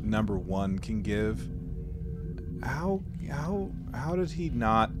 number one can give, how did he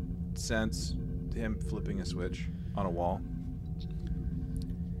not sense him flipping a switch on a wall?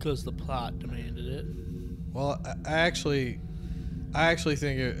 Because the plot demanded it. Well, I actually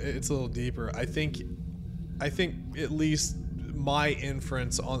think it's a little deeper. I think at least my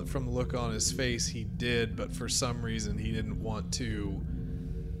inference from the look on his face, he did, but for some reason he didn't want to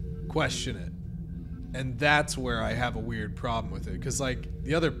question it. And that's where I have a weird problem with it. Because, like,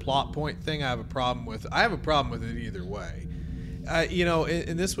 the other plot point thing I have a problem with. I have a problem with it either way.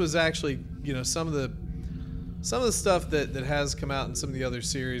 And this was actually, some of the stuff that has come out in some of the other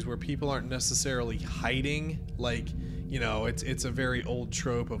series where people aren't necessarily hiding. Like, it's a very old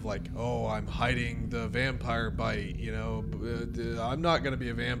trope of like, oh, I'm hiding the vampire bite, I'm not going to be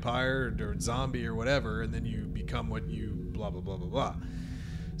a vampire or zombie or whatever. And then you become what you blah, blah, blah, blah, blah.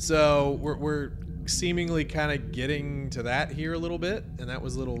 So we're seemingly kind of getting to that here a little bit, and that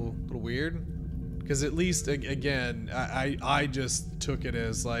was a little weird, because at least again I just took it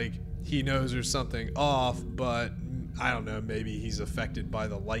as like he knows there's something off, but I don't know, maybe he's affected by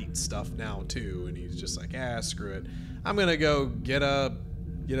the light stuff now too, and he's just like, screw it, I'm gonna go get a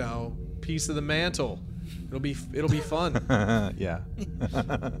piece of the mantle, it'll be fun. Yeah.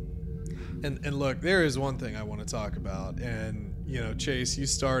 And look, there is one thing I want to talk about, and Chase, you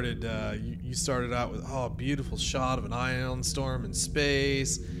started you started out with a beautiful shot of an ion storm in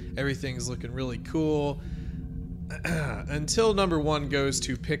space. Everything's looking really cool. Until number one goes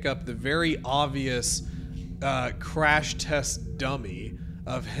to pick up the very obvious crash test dummy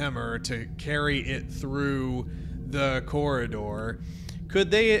of Hemmer to carry it through the corridor.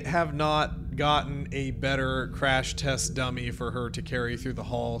 Could they have not gotten a better crash test dummy for her to carry through the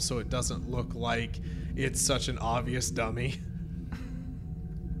hall so it doesn't look like it's such an obvious dummy?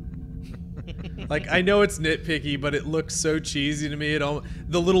 Like, I know it's nitpicky, but it looks so cheesy to me.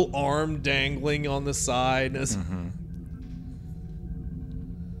 The little arm dangling on the side. Mm-hmm.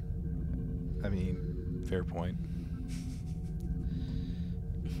 I mean, fair point.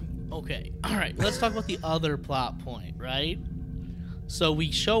 Okay, all right. Let's talk about the other plot point, right? So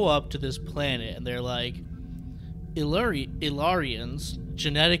we show up to this planet, and they're like, Ilarians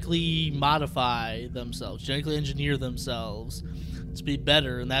genetically modify themselves, genetically engineer themselves to be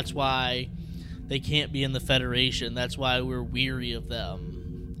better, and that's why they can't be in the Federation. That's why we're weary of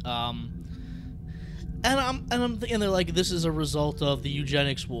them. And I'm thinking they're like, this is a result of the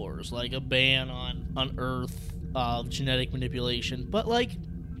eugenics wars, like a ban on Earth of genetic manipulation. But like,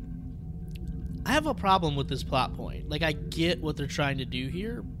 I have a problem with this plot point. Like, I get what they're trying to do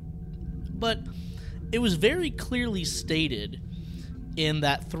here, but it was very clearly stated in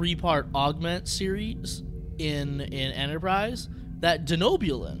that 3-part Augment series in Enterprise that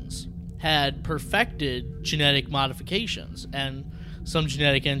Denobulans had perfected genetic modifications and some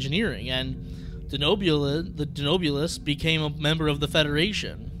genetic engineering, and the Denobulus became a member of the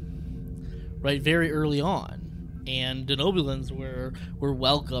Federation, right, very early on. And Denobulans were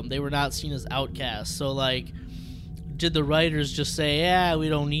welcome. They were not seen as outcasts. So, like, did the writers just say, yeah, we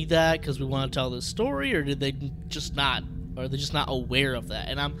don't need that because we want to tell this story, or did they just not, or are they just not aware of that?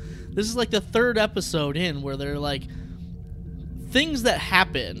 And this is like the 3rd episode in where they're like, things that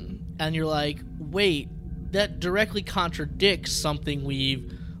happen, and you're like, wait, that directly contradicts something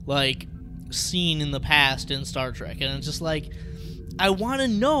we've, like, seen in the past in Star Trek. And it's just like, I want to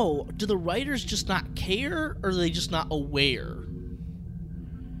know, do the writers just not care, or are they just not aware?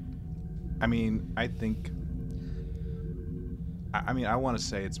 I mean, I want to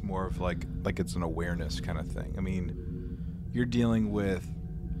say it's more of like it's an awareness kind of thing. I mean, you're dealing with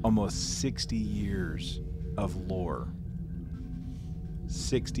almost 60 years of lore.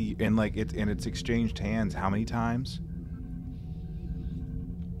 60, and like it's exchanged hands how many times?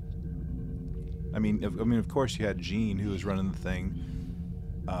 I mean, of course you had Gene, who was running the thing,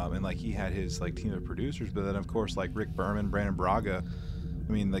 and like he had his like team of producers, but then of course like Rick Berman, Brandon Braga,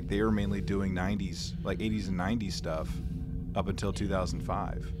 I mean, like they were mainly doing 90s, like 80s and 90s stuff up until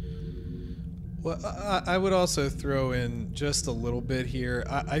 2005. Well, I would also throw in just a little bit here.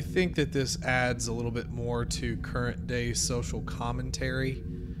 I think that this adds a little bit more to current day social commentary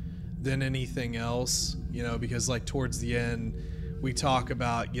than anything else, because like towards the end, we talk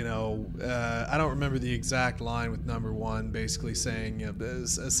about, I don't remember the exact line with number one, basically saying,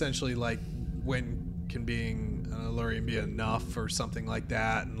 essentially like, when can being an Illyrian be enough or something like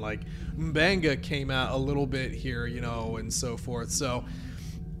that. And like M'Benga came out a little bit here, and so forth. So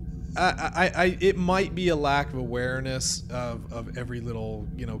it might be a lack of awareness of every little,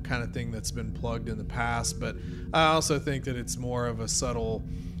 kind of thing that's been plugged in the past. But I also think that it's more of a subtle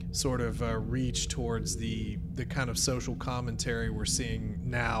sort of reach towards the kind of social commentary we're seeing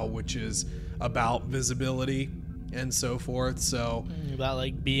now, which is about visibility and so forth. So about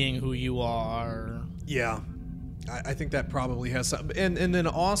like being who you are. Yeah, I think that probably has some, and then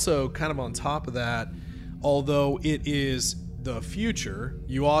also kind of on top of that, although it is the future,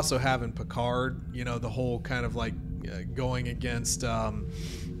 you also have in Picard, the whole kind of like going against like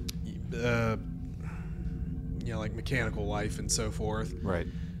mechanical life and so forth. Right.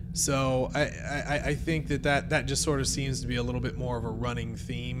 So I think that just sort of seems to be a little bit more of a running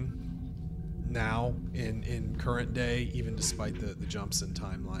theme now in current day, even despite the jumps in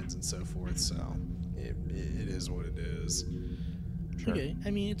timelines and so forth. So it is what it is. Sure. Okay,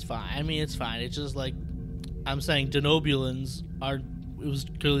 I mean it's fine. It's just like I'm saying, Denobulans it was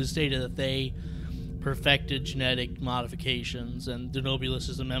clearly stated that they perfected genetic modifications, and Denobulus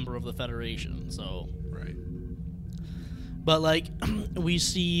is a member of the Federation. So right. But like we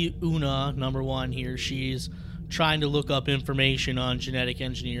see Una, number one here, she's trying to look up information on genetic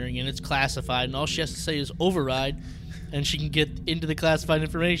engineering, and it's classified, and all she has to say is override, and she can get into the classified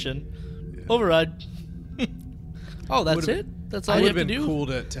information. Yeah. Override. Oh, that's it? That's all you have to do? It would have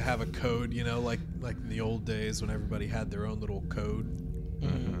been cool to have a code, like in the old days when everybody had their own little code.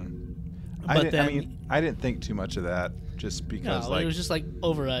 Mm-hmm. I didn't think too much of that, just because it was just like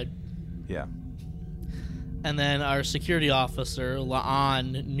override. Yeah. And then our security officer,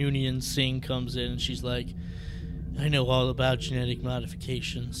 Laan Noonien Singh, comes in and she's like, I know all about genetic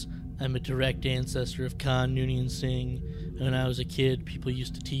modifications. I'm a direct ancestor of Khan Noonien Singh. And when I was a kid, people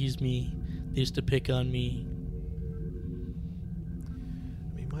used to tease me. They used to pick on me.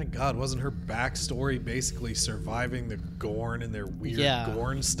 I mean, my God, wasn't her backstory basically surviving the Gorn and their weird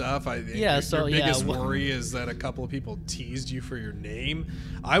Gorn stuff? Your biggest worry is that a couple of people teased you for your name.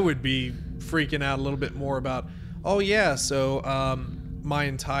 I would be freaking out a little bit more about, my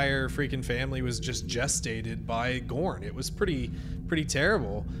entire freaking family was just gestated by Gorn. It was pretty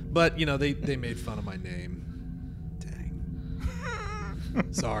terrible. But, they made fun of my name.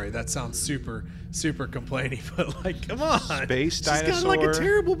 Sorry, that sounds super complaining, but come on. Space dinosaur. She's got a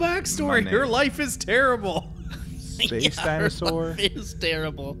terrible backstory. Her life is terrible. Space dinosaur. Her life is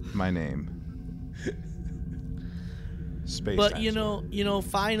terrible. My name. Space but dinosaur.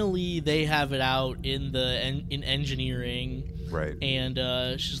 Finally they have it out in engineering. Right. And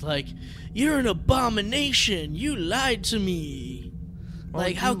she's like, "You're an abomination. You lied to me.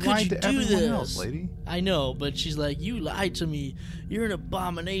 Well, how could you do this, else, lady?" I know, but she's like, "You lied to me. You're an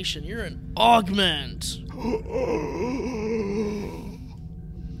abomination. You're an augment."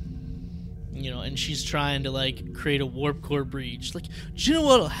 And she's trying to create a warp core breach. Do you know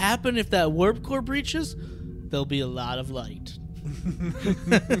what'll happen if that warp core breaches? There'll be a lot of light.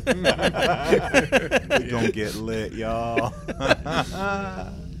 Don't get lit, y'all.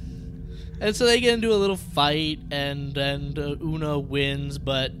 And so they get into a little fight, and Una wins,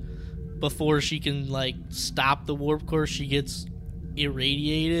 but before she can stop the warp core, she gets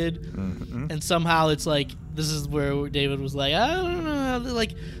irradiated. Mm-hmm. And somehow it's this is where David was like, I don't know,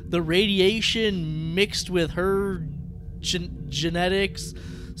 the radiation mixed with her genetics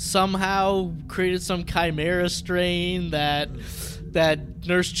somehow created some chimera strain that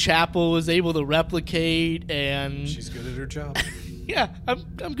Nurse Chapel was able to replicate, and she's good at her job. Yeah,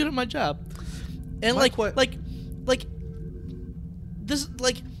 I'm good at my job. And this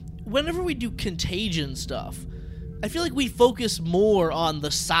whenever we do contagion stuff, I feel like we focus more on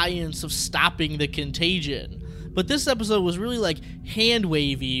the science of stopping the contagion. But this episode was really hand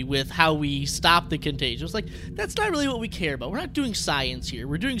wavy with how we stop the contagion. It was that's not really what we care about. We're not doing science here.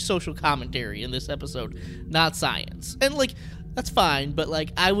 We're doing social commentary in this episode, not science. And that's fine, but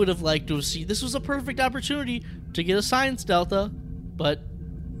I would have liked to have seen, this was a perfect opportunity to get a science delta, but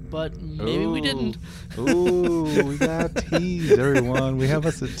maybe we didn't. Ooh, we got tease, everyone. We have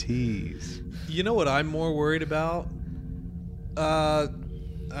us a tease. You know what I'm more worried about?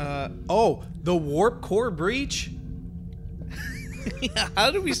 The warp core breach? Yeah,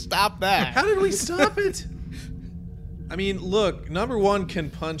 how did we stop that? How did we stop it? I mean, look, number one can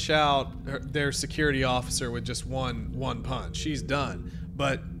punch out their security officer with just one punch. She's done.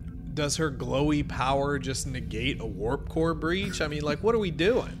 But does her glowy power just negate a warp core breach? I mean, what are we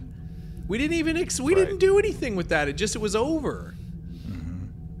doing? We didn't even didn't do anything with that. It was over.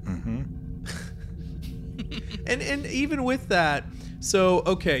 Mm-hmm. And even with that, so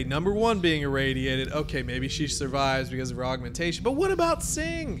okay, number one being irradiated. Okay, maybe she survives because of her augmentation. But what about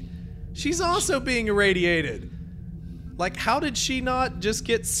Singh? She's also being irradiated. How did she not just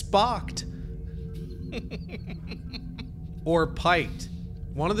get spocked? Or piked?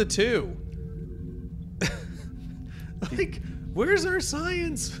 One of the two. Where's our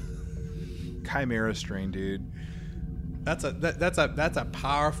science? Chimera strain, dude. That's a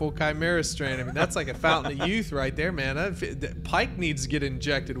powerful chimera strain. I mean, that's like a fountain of youth right there, man. Pike needs to get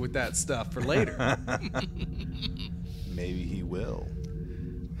injected with that stuff for later. Maybe he will.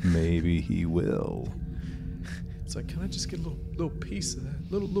 Maybe he will. It's can I just get a little piece of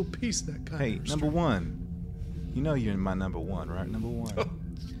that? Little piece of that chimera Hey, number one. You know you're my number one, right? Number one.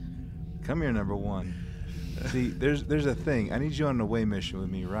 Come here, number one. See, there's a thing. I need you on an away mission with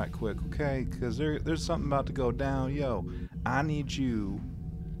me right quick, okay? Because there's something about to go down. Yo, I need you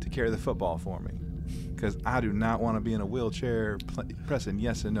to carry the football for me. Because I do not want to be in a wheelchair pressing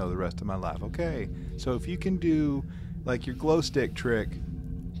yes and no the rest of my life, okay? So if you can do your glow stick trick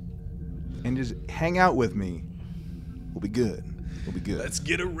and just hang out with me, we'll be good. We'll be good. Let's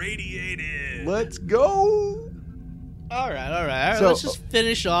get irradiated. Let's go. All right. So, let's just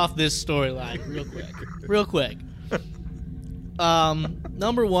finish off this storyline real quick.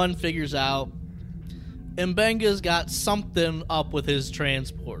 Number one figures out M'Benga's got something up with his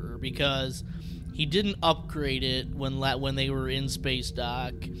transporter because he didn't upgrade it when they were in space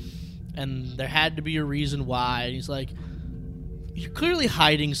dock, and there had to be a reason why. And he's like, "You're clearly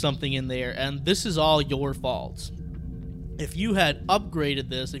hiding something in there, and this is all your fault. If you had upgraded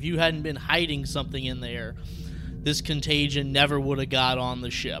this, if you hadn't been hiding something in there, this contagion never would have got on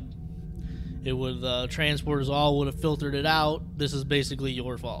the ship." it would transporters all would have filtered it out. This is basically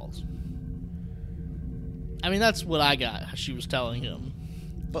your fault. I mean, that's what I got. She was telling him.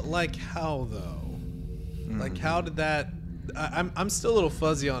 But like how though? Like how did that? I'm still a little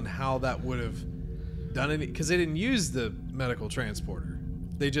fuzzy on how that would have done it, because they didn't use the medical transporter.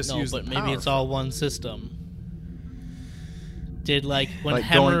 They just used but the maybe power it's all one system. Did when Like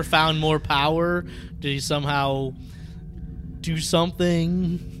Hemmer found more power, did he somehow do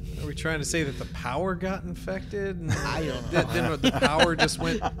something? Are we trying to say that the power got infected? And I don't know. then the power just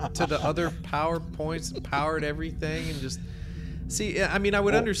went to the other power points and powered everything and just... See, I mean, I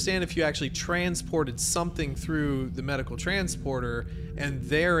would understand if you actually transported something through the medical transporter and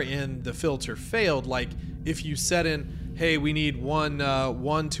therein the filter failed. Like if you set in, hey, we need one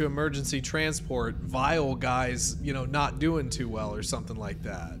to emergency transport, vial guys, not doing too well or something like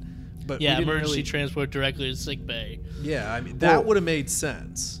that. But Yeah, we didn't emergency really, transport directly to sick bay. yeah, I mean that would have made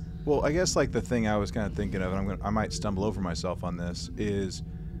sense. Well, I guess like the thing I was kind of thinking of, and I might stumble over myself on this, is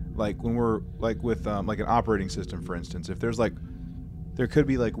like when we're like with like an operating system, for instance, if there's like there could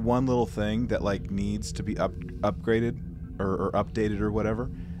be like one little thing that like needs to be upgraded or updated or whatever,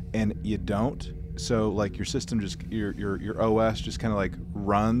 and you don't. So like your system just your OS just kind of like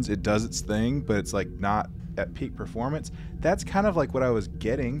runs, it does its thing, but it's like not at peak performance. That's kind of like what I was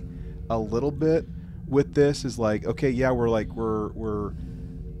getting a little bit with this, is like, okay, yeah, we're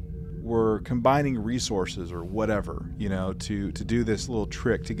combining resources or whatever, to do this little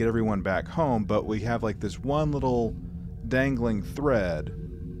trick to get everyone back home, but we have like this one little dangling thread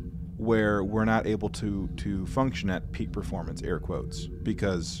where we're not able to function at peak performance, air quotes,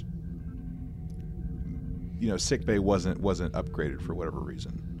 because sickbay wasn't upgraded for whatever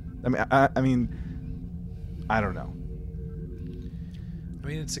reason. I mean I don't know. I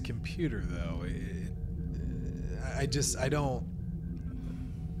mean, it's a computer though.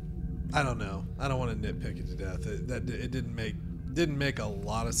 I don't know. I don't want to nitpick it to death. It didn't make a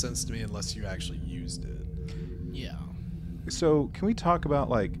lot of sense to me unless you actually used it. Yeah. So can we talk about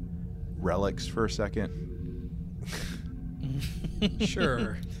like relics for a second?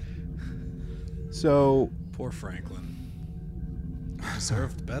 Sure. So Poor Franklin.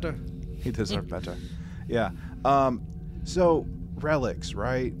 Deserved better. he deserved better. Yeah. So relics,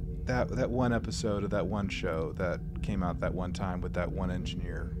 right? That one episode of that one show that came out that one time with that one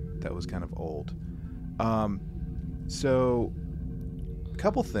engineer that was kind of old. So a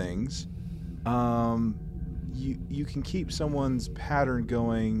couple things. You can keep someone's pattern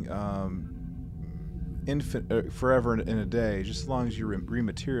going forever in a day, just as long as you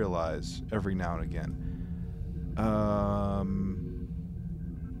rematerialize every now and again.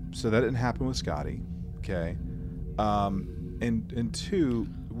 So that didn't happen with Scotty. Okay. And two,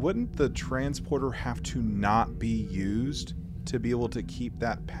 wouldn't the transporter have to not be used to be able to keep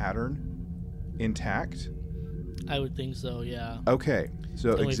that pattern intact? I would think so, yeah. Okay.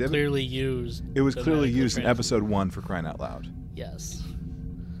 So It was clearly used. It was the clearly medical used in transport. episode 1, for crying out loud. Yes.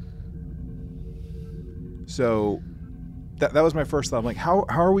 So that was my first thought. I'm like, how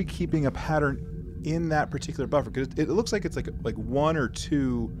are we keeping a pattern in that particular buffer? Because it looks like it's like one or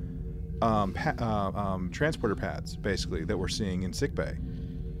two transporter pads basically that we're seeing in sickbay.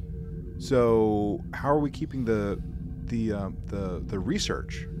 So how are we keeping the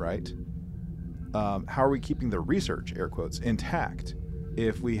research, right? How are we keeping the research, air quotes, intact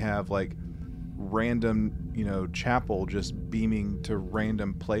if we have like random, Chapel just beaming to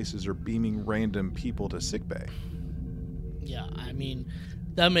random places or beaming random people to sickbay? Yeah, I mean,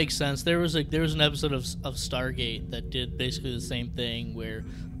 that makes sense. There was an episode of Stargate that did basically the same thing where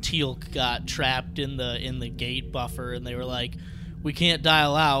Teal'c got trapped in the gate buffer, and they were like, we can't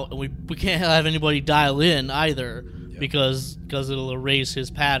dial out, and we can't have anybody dial in either. Yep. Because it'll erase his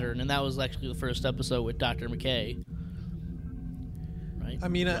pattern, and that was actually the first episode with Dr. McKay. Right? I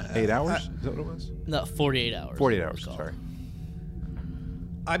mean, 8 hours? Is that what it was? No, 48 hours. 48 it was hours, called. sorry.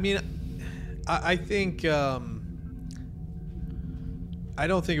 I mean, I think I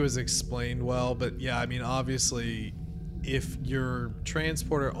don't think it was explained well, but yeah, I mean, obviously, if your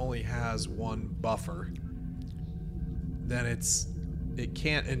transporter only has one buffer, then it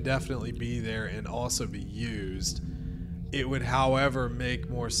can't indefinitely be there and also be used. It would, however, make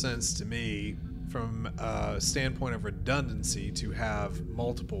more sense to me from a standpoint of redundancy to have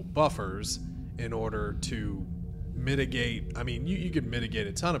multiple buffers in order to mitigate. I mean, you could mitigate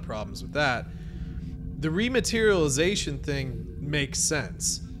a ton of problems with that. The rematerialization thing makes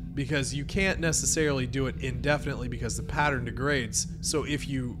sense because you can't necessarily do it indefinitely because the pattern degrades. So if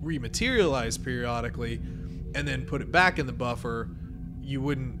you rematerialize periodically and then put it back in the buffer, you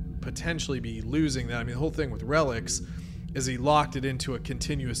wouldn't potentially be losing that. I mean, the whole thing with relics is he locked it into a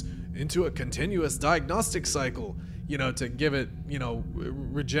continuous into a continuous diagnostic cycle, to give it,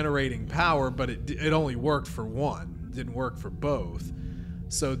 regenerating power, but it only worked for one, it didn't work for both.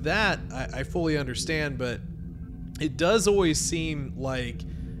 So that I fully understand, but it does always seem like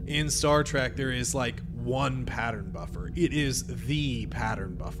in Star Trek there is like one pattern buffer. It is the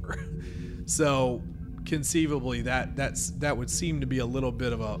pattern buffer. So conceivably that would seem to be a little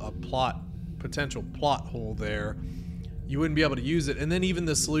bit of a potential plot hole there. You wouldn't be able to use it. And then even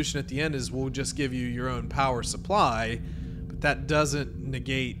the solution at the end is we'll just give you your own power supply, but that doesn't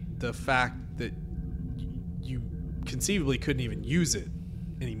negate the fact that you conceivably couldn't even use it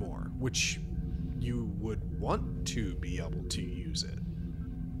anymore, which you would want to be able to use it.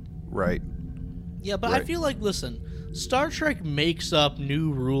 Right. Yeah, but Right. I feel like, listen, Star Trek makes up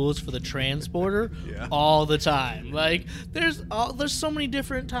new rules for the transporter Yeah. all the time. Like, there's so many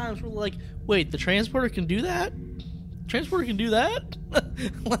different times where, like, wait, the transporter can do that? Transporter can do that?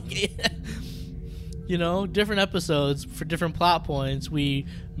 Like, different episodes for different plot points, we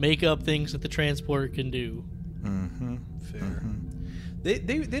make up things that the transporter can do. Mm-hmm. Fair. Mm-hmm.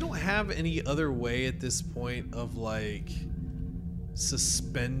 They don't have any other way at this point of like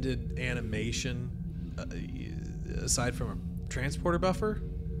suspended animation aside from a transporter buffer.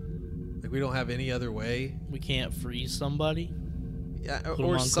 Like we don't have any other way. We can't freeze somebody, Yeah, put them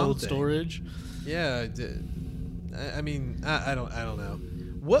or on something. cold storage. Yeah, I mean, I don't know.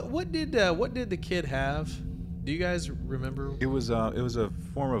 What did the kid have? Do you guys remember? It was a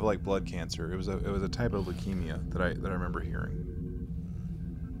form of like blood cancer. It was a type of leukemia that I remember hearing.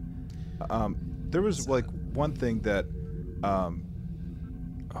 There was like one thing that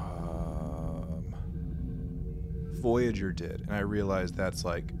Voyager did, and I realized that's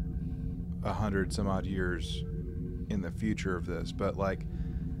like 100 some odd years in the future of this, but like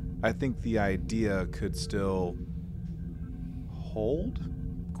I think the idea could still hold?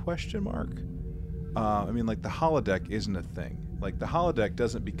 Question mark. I mean, like the holodeck isn't a thing. Like the holodeck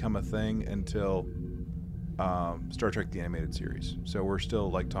doesn't become a thing until Star Trek the Animated Series. So we're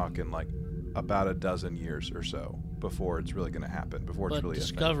still like talking like about a dozen years or so before it's really going to happen. Before it's But really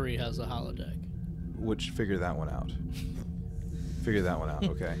Discovery has a holodeck. Which figure that one out. Figure that one out.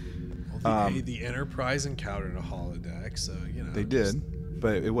 Okay. Well, the Enterprise encountered a holodeck, so They did,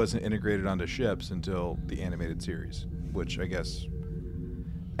 but it wasn't integrated onto ships until the animated series, which I guess.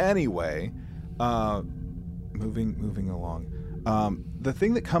 Anyway, moving along. The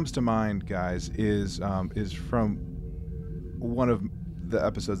thing that comes to mind, guys, is from one of the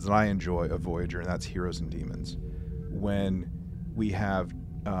episodes that I enjoy of Voyager, and that's Heroes and Demons, when we have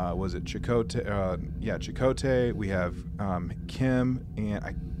was it Chakotay? Chakotay. We have Kim, and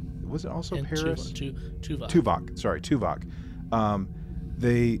was it also And Paris? Tuvok. Tuvok. Sorry, Tuvok.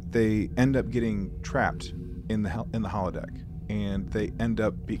 They end up getting trapped in the holodeck, and they end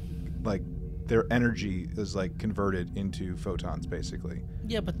up their energy is like converted into photons, basically.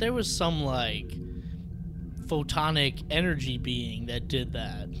 Yeah, but there was some like photonic energy being that did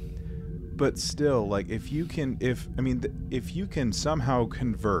that. But still, like if you can somehow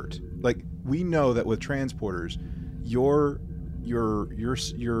convert, like we know that with transporters, your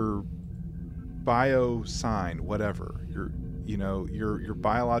bio sign, whatever, your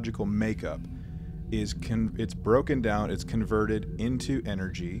biological makeup it's broken down, it's converted into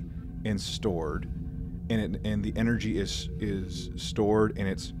energy and stored, and the energy is stored and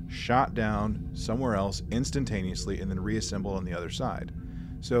it's shot down somewhere else instantaneously and then reassembled on the other side.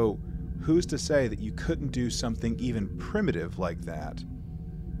 So who's to say that you couldn't do something even primitive like that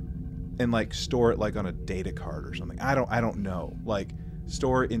and like store it like on a data card or something? I don't know. Like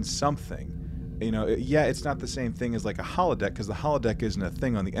store it in something. It's not the same thing as like a holodeck, because the holodeck isn't a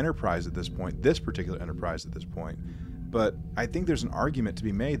thing on the Enterprise at this point, this particular Enterprise at this point. But I think there's an argument to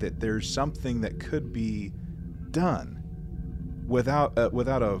be made that there's something that could be done without a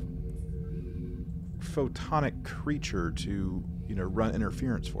photonic creature to run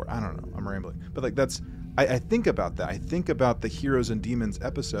interference for. I don't know. I'm rambling, but like I think about that. I think about the Heroes and Demons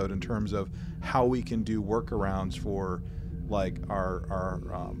episode in terms of how we can do workarounds for like our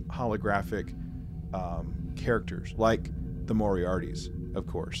holographic characters, like the Moriartys, of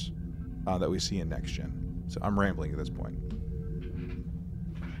course, that we see in Next Gen. So I'm rambling at this point.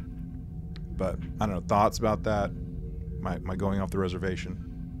 But I don't know, thoughts about that? Am I going off the reservation?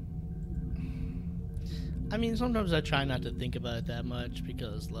 I mean, sometimes I try not to think about it that much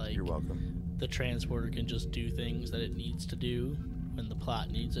because, like, You're welcome. the transporter can just do things that it needs to do when the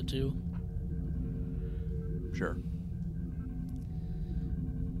plot needs it to. Sure.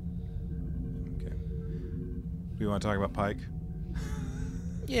 Okay. Do you want to talk about Pike?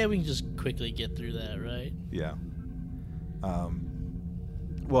 Yeah, we can just quickly get through that, right? Yeah.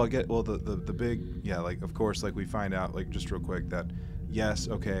 well, the big, like, of course, like, we find out, like, just real quick that, yes,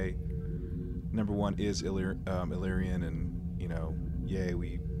 okay, number one is Illyrian, and, you know, yay,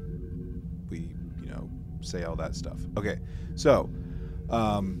 we, you know, say all that stuff. Okay, so,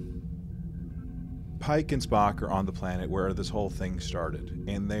 Pike and Spock are on the planet where this whole thing started,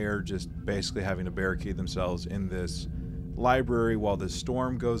 and they're just basically having to barricade themselves in this library while this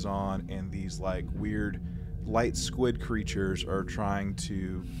storm goes on, and these, like, weird light squid creatures are trying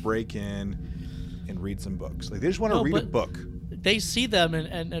to break in and read some books. Like, they just want to read a book. They see them,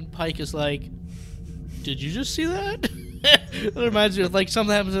 and Pike is like, "Did you just see that?" It reminds me of, like,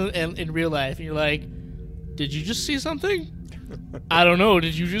 something happens in real life, and you're like, "Did you just see something?" "I don't know.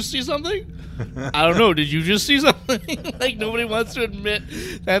 Did you just see something?" "I don't know. Did you just see something?" Like, nobody wants to admit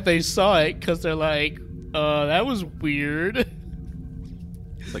that they saw it because they're like, that was weird.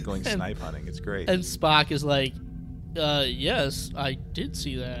 It's like going snipe hunting. It's great. And Spock is like, yes, I did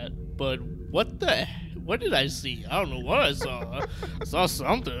see that, but what did I see? I don't know what I saw. I saw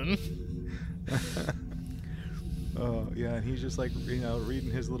something. Oh, yeah, and he's just, like, you know,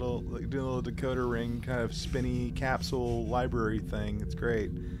 reading his little, like, doing a little decoder ring kind of spinny capsule library thing. It's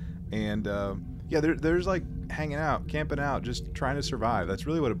great. And, yeah, they're like, hanging out, camping out, just trying to survive. That's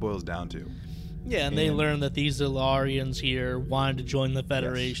really what it boils down to. Yeah, and they learn that these Ilarians here wanted to join the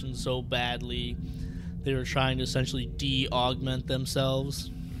Federation so badly. They were trying to essentially de-augment themselves.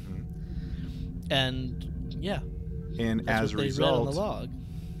 Mm-hmm. And, yeah. And that's as what a result... they read on the log.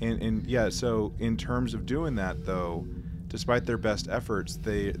 And yeah, so in terms of doing that, though, despite their best efforts,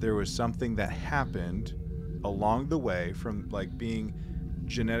 there was something that happened along the way from, like, being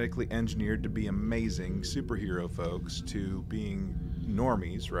genetically engineered to be amazing superhero folks to being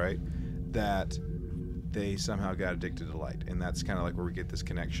normies, right? That they somehow got addicted to light, and that's kind of like where we get this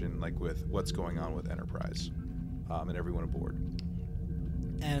connection, like, with what's going on with Enterprise, and everyone aboard.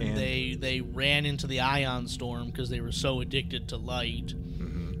 And they ran into the ion storm because they were so addicted to light,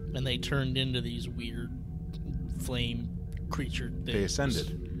 mm-hmm. and they turned into these weird flame creature things. They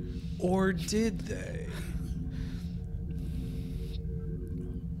ascended. Or did they?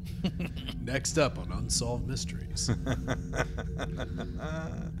 Next up on Unsolved Mysteries.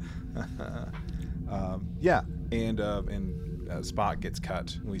 Yeah, and Spock gets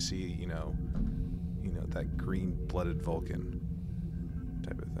cut. We see, you know that green-blooded Vulcan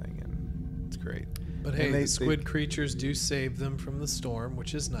type of thing, and it's great. But hey, the squid creatures do save them from the storm,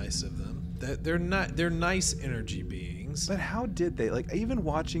 which is nice of them. They're nice energy beings. But how did they? Like, even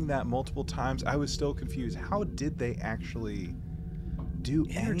watching that multiple times, I was still confused. How did they actually do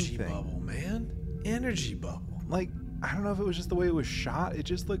energy anything? Bubble, man? Energy bubble. Like, I don't know if it was just the way it was shot. It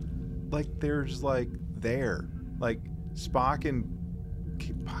just looked like they're just, like, there. Like, Spock and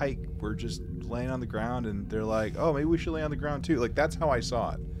Pike were just laying on the ground, and they're like, oh, maybe we should lay on the ground too. Like, that's how I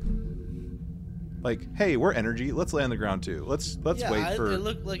saw it. Like, hey, we're energy. Let's lay on the ground too. Let's wait for. It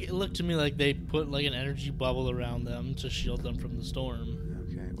looked to me like they put, like, an energy bubble around them to shield them from the storm.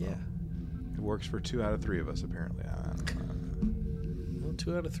 Okay. Well, yeah. It works for 2 out of 3 of us, apparently. I don't know. Well,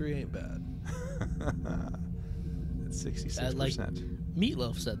 2 out of 3 ain't bad. That's 66%.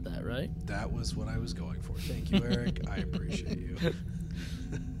 Meatloaf said that, right? That was what I was going for. Thank you, Eric. I appreciate you. Okay,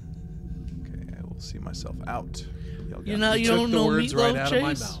 I will see myself out. You don't know words Meatloaf, right out Chase? of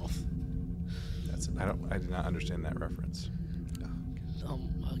my mouth. That's enough. I did not understand that reference.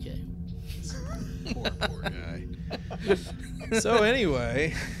 Okay. Poor guy. So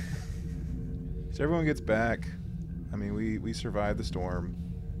anyway, so everyone gets back. I mean, we survived the storm.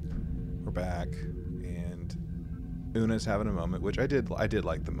 We're back, and Una's having a moment, which I did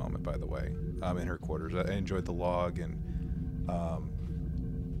like the moment, by the way, in her quarters. I enjoyed the log and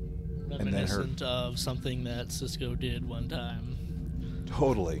reminiscent of something that Sisko did one time.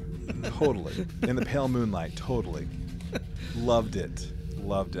 Totally. In the pale moonlight, totally. Loved it.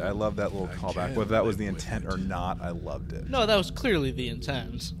 I love that little callback. Whether that was the intent or not, I loved it. No, that was clearly the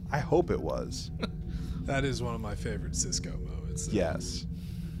intent. I hope it was. That is one of my favorite Sisko moments. Yes.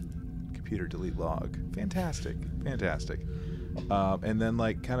 Computer delete log. Fantastic. And then,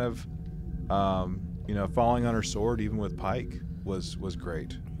 like, kind of, falling on her sword, even with Pike, was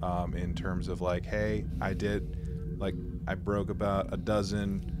great. In terms of, like, hey, I broke about a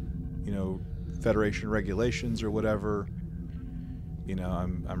dozen, Federation regulations or whatever.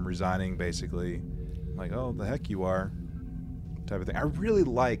 I'm resigning, basically. I'm like, oh, the heck you are, type of thing. I really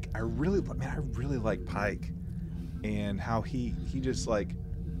like Pike, and how he just, like,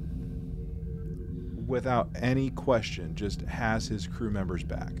 without any question, just has his crew members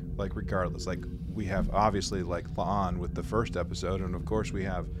back, like, regardless. Like, we have obviously, like, La'an with the first episode, and of course we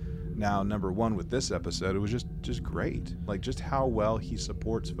have Now, number one, with this episode, it was just great. Like, just how well he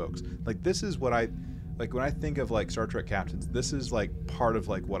supports folks. Like, this is what I like when I think of like Star Trek captains. This is like part of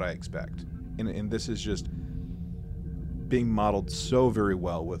like what I expect, and this is just being modeled so very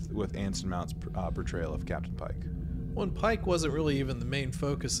well with Anson Mount's portrayal of Captain Pike. Well, and Pike wasn't really even the main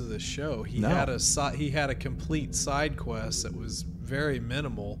focus of the show. He No. had a complete side quest that was very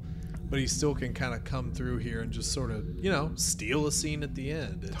minimal, but he still can kind of come through here and just sort of, steal a scene at the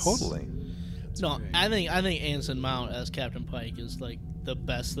end. Totally. No, great. I think Anson Mount as Captain Pike is like the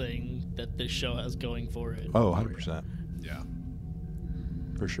best thing that this show has going for it. Oh, 100%. Yeah.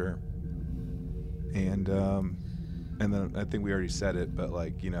 For sure. And then I think we already said it, but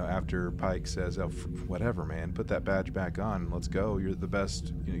like, after Pike says, "Oh, whatever, man, put that badge back on. Let's go. You're the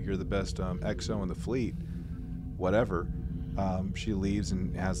best. You're the best XO in the fleet. Whatever." She leaves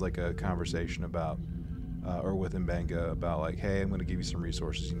and has like a conversation about, or with Mbenga about like, "Hey, I'm going to give you some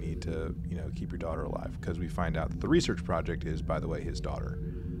resources you need to, keep your daughter alive." Because we find out that the research project is, by the way, his daughter.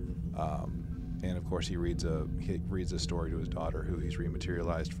 And of course, he reads a story to his daughter, who he's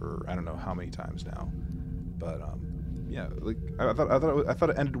rematerialized for I don't know how many times now, but yeah, like I thought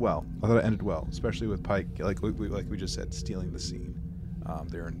it ended well. I thought it ended well, especially with Pike, like we just said, stealing the scene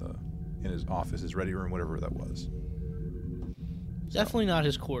there in his office, his ready room, whatever that was. Definitely not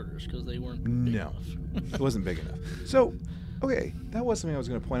his quarters because they weren't big No, enough. it wasn't big enough. So, okay, that was something I was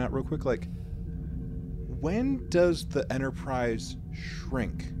going to point out real quick. Like, when does the Enterprise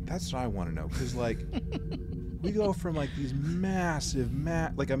shrink? That's what I want to know. Because, like, we go from, like, these massive,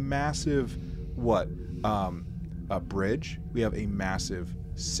 like a massive, a bridge. We have a massive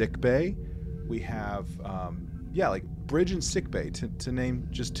sick bay. We have, like, bridge and sick bay, to name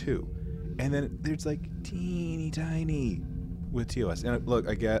just two. And then there's, like, teeny tiny with TOS. And look,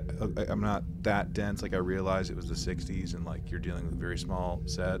 I'm not that dense. Like, I realize it was the 60s and, like, you're dealing with very small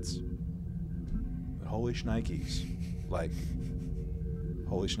sets. But holy shnikes. Like,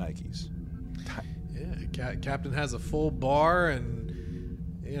 holy shnikes. Yeah, Captain has a full bar, and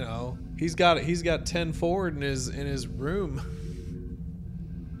he's got 10 forward in his room.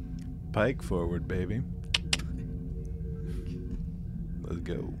 Pike forward, baby. Let's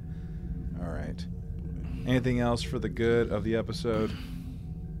go. All right. Anything else for the good of the episode?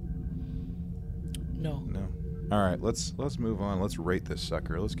 No. No. All right, let's move on. Let's rate this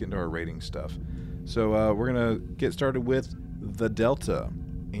sucker. Let's get into our rating stuff. So we're gonna get started with the Delta,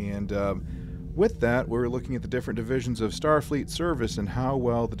 and with that, we're looking at the different divisions of Starfleet service and how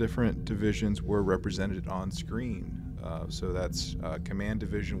well the different divisions were represented on screen. So that's command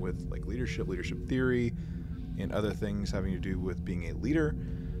division with like leadership theory, and other things having to do with being a leader.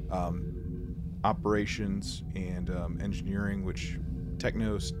 Operations and engineering, which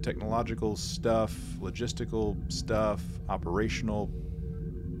technological stuff, logistical stuff, operational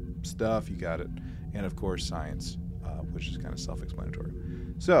stuff, you got it. And of course science, which is kind of self-explanatory.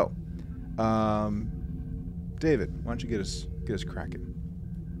 So, David, why don't you get us cracking?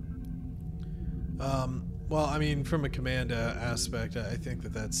 Well, I mean, from a command aspect, I think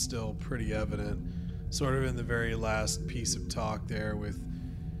that's still pretty evident. Sort of in the very last piece of talk there with,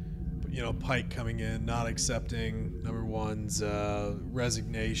 Pike coming in, not accepting number one's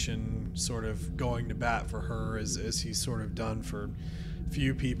resignation, sort of going to bat for her as he's sort of done for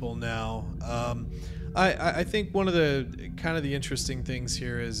few people now. I think one of the kind of the interesting things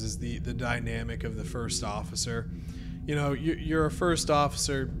here is the dynamic of the first officer. You're a first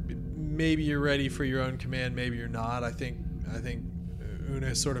officer. Maybe you're ready for your own command. Maybe you're not. I think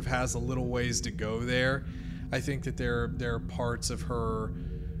Una sort of has a little ways to go there. I think that there are parts of her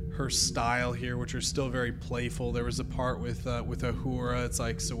style here which are still very playful. There was a part with Uhura. It's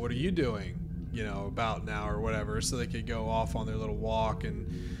like, so what are you doing? About now or whatever. So they could go off on their little walk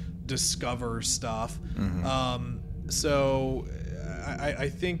and discover stuff. Mm-hmm. So I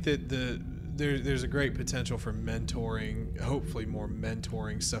think that there's a great potential for mentoring, hopefully more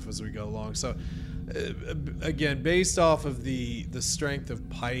mentoring stuff as we go along. So again, based off of the strength of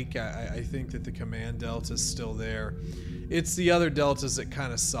Pike, I think that the command delta is still there. It's the other deltas that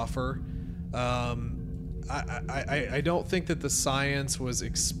kind of suffer. I don't think that the science was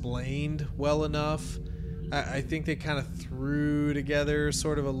explained well enough. I think they kind of threw together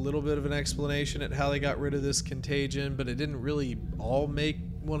sort of a little bit of an explanation at how they got rid of this contagion, but it didn't really all make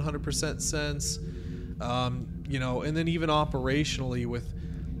 100% sense. And then even operationally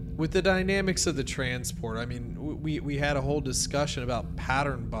with the dynamics of the transport, I mean, we had a whole discussion about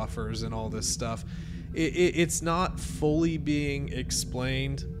pattern buffers and all this stuff. It's not fully being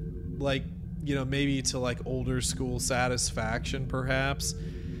explained, like, maybe to like older school satisfaction perhaps.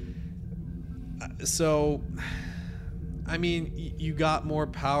 So I mean, you got more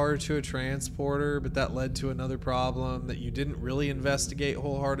power to a transporter, but that led to another problem that you didn't really investigate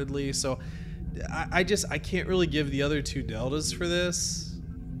wholeheartedly. So I can't really give the other two deltas for this,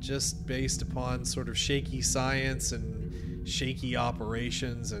 just based upon sort of shaky science and shaky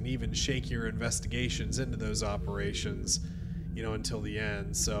operations and even shakier investigations into those operations, until the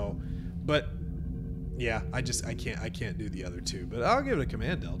end. So, but yeah, I can't do the other two, but I'll give it a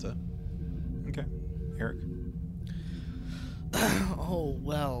command delta. Okay. Eric? Oh,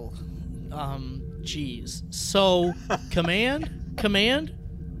 well, geez. So, command,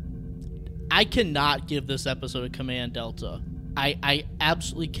 I cannot give this episode a command delta. I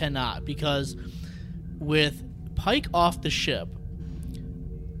absolutely cannot, because with Pike off the ship,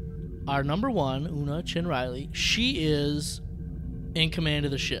 our number one, Una Chin Riley, she is in command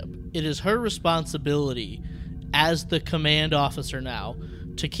of the ship. It is her responsibility as the command officer now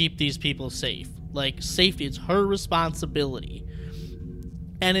to keep these people safe. Like, safety, it's her responsibility.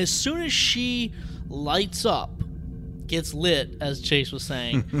 And as soon as she lights up, gets lit, as Chase was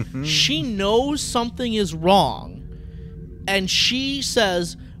saying, she knows something is wrong. And she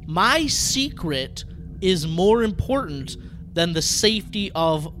says, my secret is more important than the safety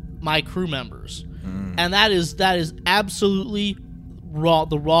of my crew members. And that is absolutely wrong,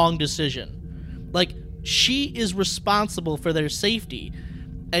 the wrong decision. Like, she is responsible for their safety,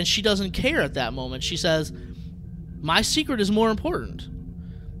 and she doesn't care at that moment. She says, my secret is more important.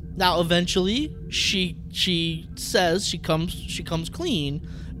 Now, eventually, she says she comes clean,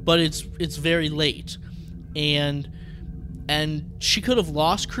 but it's very late, and she could have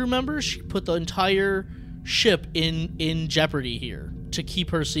lost crew members. She put the entire ship in jeopardy here to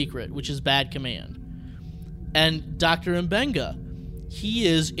keep her secret, which is bad command. And Dr. Mbenga, he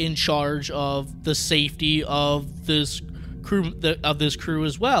is in charge of the safety of this crew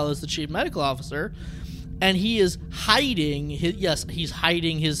as well as the chief medical officer. And he is hiding he's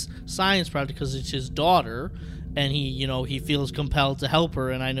hiding his science project because it's his daughter, and he feels compelled to help her.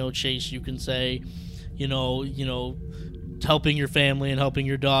 And I know, Chase, you can say, helping your family and helping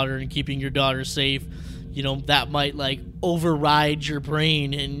your daughter and keeping your daughter safe, that might like override your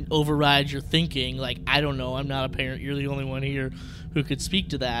brain and override your thinking. Like, I don't know, I'm not a parent, you're the only one here who could speak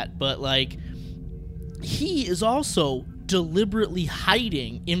to that, but like, he is also deliberately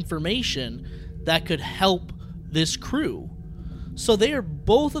hiding information that could help this crew. So they are,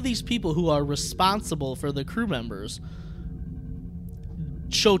 both of these people who are responsible for the crew members,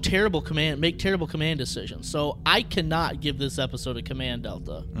 make terrible command decisions. So I cannot give this episode a command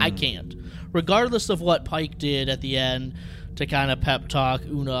delta. I can't. Regardless of what Pike did at the end to kind of pep talk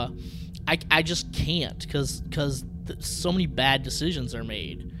Una, I just can't, because so many bad decisions are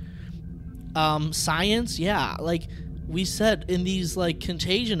made. Science, yeah, like we said in these like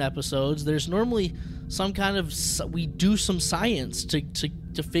Contagion episodes, there's normally some kind of, we do some science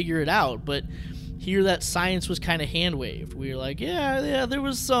to figure it out, but here that science was kind of hand-waved. We were like, yeah, there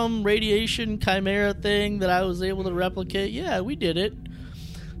was some radiation chimera thing that I was able to replicate. Yeah, we did it.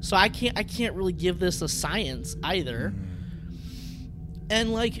 So I can't really give this a science either.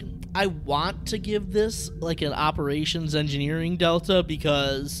 And like, I want to give this like an operations engineering delta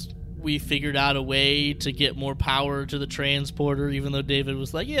because we figured out a way to get more power to the transporter, even though David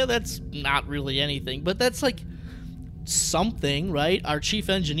was like, yeah, that's not really anything. But that's like something, right? Our chief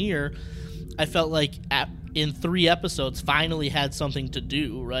engineer, I felt like in 3 episodes finally had something to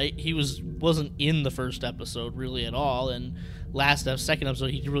do, right? He wasn't in the first episode really at all, and second episode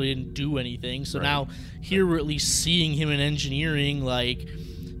he really didn't do anything. So now here we're at least seeing him in engineering, like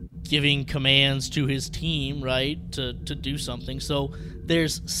giving commands to his team, right, to do something. So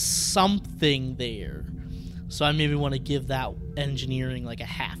there's something there. So I maybe want to give that engineering like a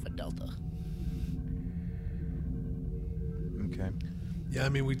half a delta. Okay. Yeah, I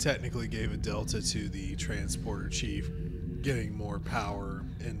mean, we technically gave a delta to the transporter chief getting more power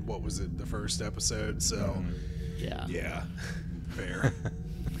in, what was it, the first episode, so yeah, fair.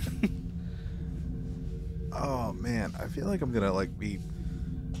 Oh man, I feel like I'm gonna I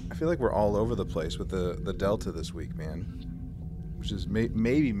feel like we're all over the place with the delta this week, man, which is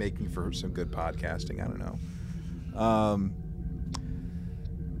maybe making for some good podcasting. I don't know.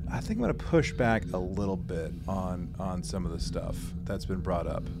 I think I'm going to push back a little bit on some of the stuff that's been brought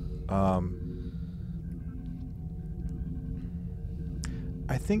up.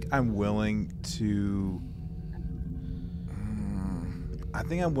 I think I'm willing to.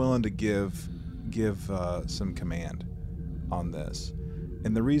 Give some command on this,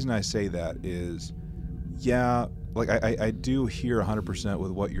 and the reason I say that is, yeah, like I do hear 100%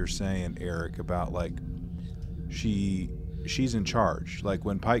 with what you're saying, Eric, about like she she's in charge. Like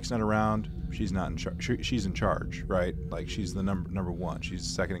when Pike's not around, she's not in charge. She's in charge, right? Like she's the number one. She's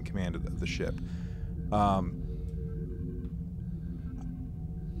second in command of the ship.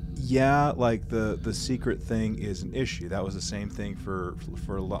 Yeah, like the secret thing is an issue. That was the same thing for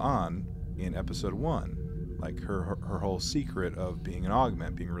La'an in episode 1. Like her whole secret of being an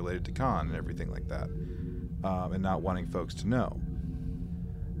augment, being related to Khan and everything like that, and not wanting folks to know.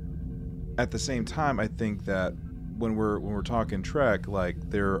 At the same time, I think that when we're talking Trek, like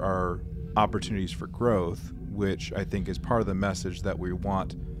there are opportunities for growth, which I think is part of the message that we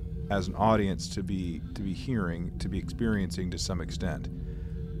want as an audience to be hearing, to be experiencing to some extent.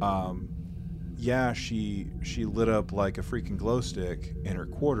 Yeah, she lit up like a freaking glow stick in her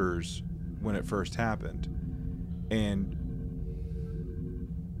quarters when it first happened, and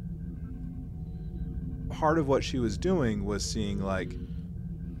part of what she was doing was seeing like,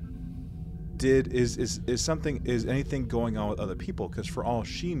 is anything going on with other people? Because for all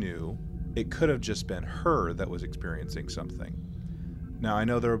she knew, it could have just been her that was experiencing something. Now I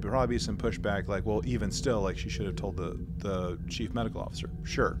know there would probably be some pushback, like, well, even still, like she should have told the chief medical officer.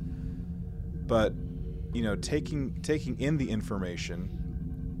 Sure, but you know, taking in the information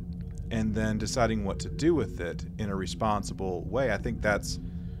and then deciding what to do with it in a responsible way, I think that's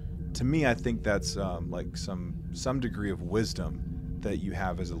like some degree of wisdom that you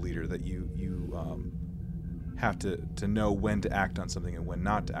have as a leader, that you have to know when to act on something and when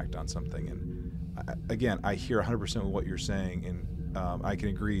not to act on something. And I hear 100% with what you're saying, and I can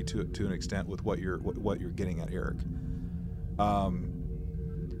agree to an extent with what you're getting at, Eric.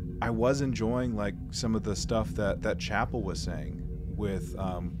 I was enjoying like some of the stuff that Chapel was saying with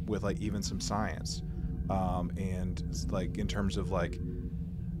like even some science, and like in terms of like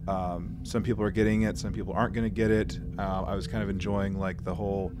some people are getting it, some people aren't going to get it. I was kind of enjoying like the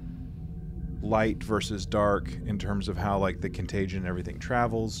whole light versus dark in terms of how like the contagion and everything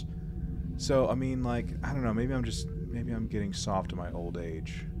travels. So I mean, like, I don't know, maybe I'm getting soft in my old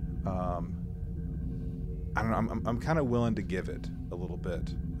age. I don't know, I'm kind of willing to give it a little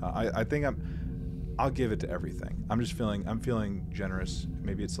bit. I think I'll give it to everything. I'm feeling generous.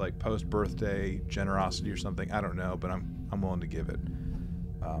 Maybe it's like post birthday generosity or something. I don't know, but I'm willing to give it.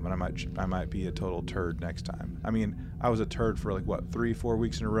 And I might be a total turd next time. I mean, I was a turd for like what, 3-4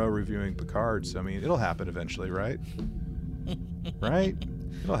 weeks in a row reviewing Picard. So I mean, it'll happen eventually, right? Right?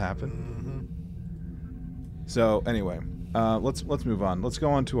 It'll happen. Mm-hmm. So anyway, let's move on. Let's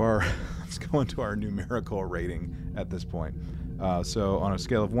go into our numerical rating at this point. So on a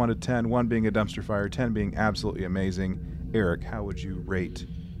scale of 1 to 10, 1 being a dumpster fire, 10 being absolutely amazing, Eric, how would you rate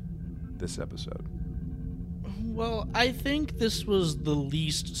this episode? Well, I think this was the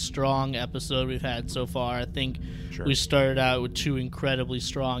least strong episode we've had so far. I think we started out with 2 incredibly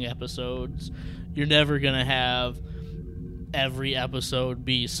strong episodes. You're never going to have every episode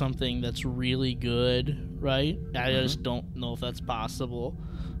be something that's really good, right? I just don't know if that's possible.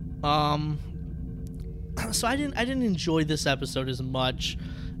 So I didn't enjoy this episode as much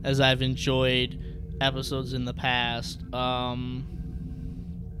as I've enjoyed episodes in the past. I'm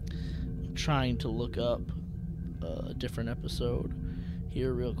trying to look up a different episode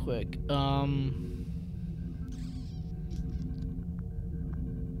here real quick. Yeah,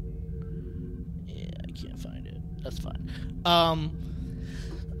 I can't find it. That's fine.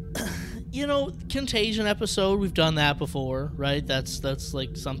 You know, Contagion episode, we've done that before, right? That's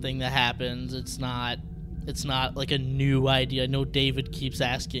like something that happens. It's not like a new idea. I know David keeps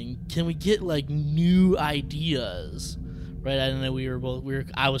asking, can we get like new ideas? Right? I don't know,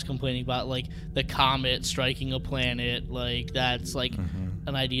 I was complaining about like the comet striking a planet, like that's like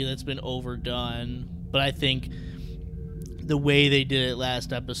an idea that's been overdone. But I think the way they did it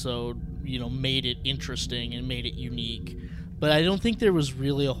last episode, you know, made it interesting and made it unique. But I don't think there was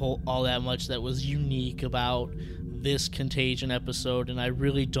really all that much that was unique about this Contagion episode, and I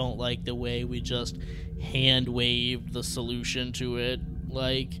really don't like the way we just hand-waved the solution to it.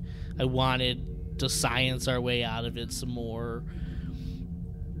 Like, I wanted to science our way out of it some more.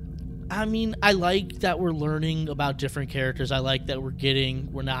 I mean, I like that we're learning about different characters. I like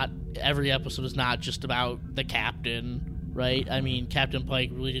that every episode is not just about the captain, right? I mean, Captain Pike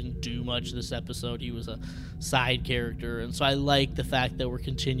really didn't do much this episode. He was a side character, and so I like the fact that we're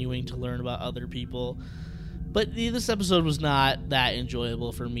continuing to learn about other people. But this episode was not that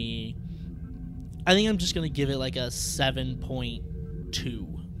enjoyable for me. I think I'm just going to give it like a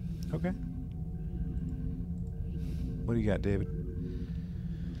 7.2. Okay. What do you got, David?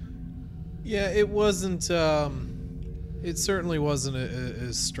 Yeah, it wasn't. It certainly wasn't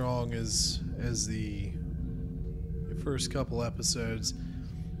as strong as the first couple episodes,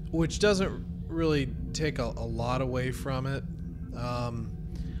 which doesn't really take a lot away from it.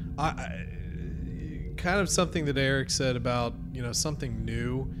 I kind of something that Eric said about, you know, something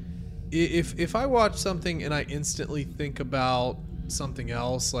new. If I watch something and I instantly think about something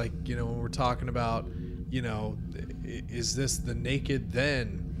else, like, you know, when we're talking about, you know, is this the Naked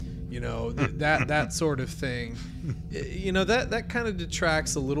Then? You know, that sort of thing. You know, that kind of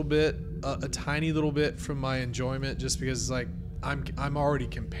detracts a little bit, a tiny little bit from my enjoyment, just because it's like I'm already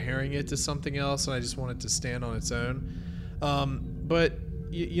comparing it to something else, and I just want it to stand on its own. But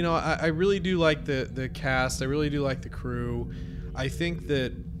you know, I really do like the cast. I really do like the crew. I think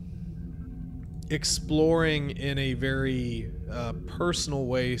that exploring in a very personal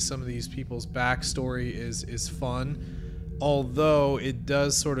way some of these people's backstory is fun. Although it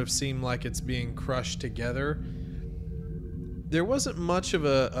does sort of seem like it's being crushed together, there wasn't much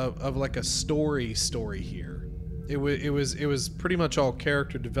of like a story here. It was pretty much all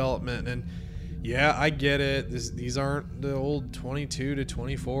character development, and yeah, I get it. These aren't the old 22 to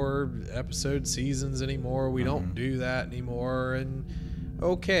 24 episode seasons anymore. We don't do that anymore, and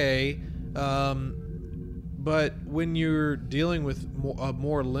okay. But when you're dealing with a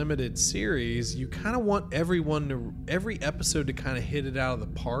more limited series, you kind of want every episode to kind of hit it out of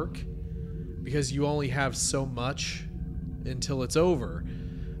the park, because you only have so much until it's over.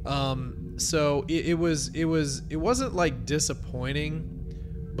 So it wasn't like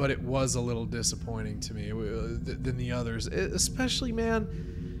disappointing, but it was a little disappointing to me than the others. Especially, man,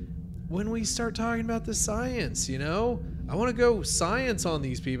 when we start talking about the science, you know. I want to go science on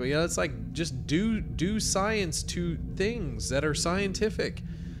these people. Yeah, it's like just do science to things that are scientific.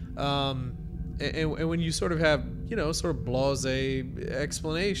 And when you sort of have, you know, sort of blasé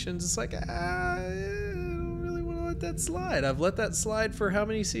explanations, it's like, I don't really want to let that slide. I've let that slide for how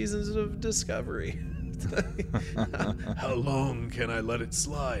many seasons of Discovery? How long can I let it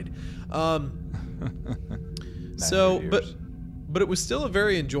slide? But it was still a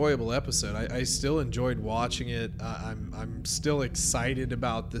very enjoyable episode. I still enjoyed watching it. I'm still excited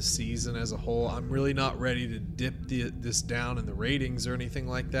about the season as a whole. I'm really not ready to dip this down in the ratings or anything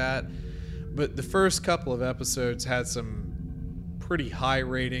like that. But the first couple of episodes had some pretty high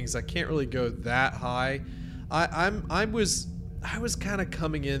ratings. I can't really go that high. I was kind of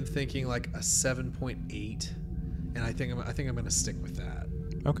coming in thinking like a 7.8, and I think I'm going to stick with that.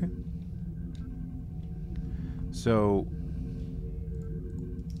 Okay. So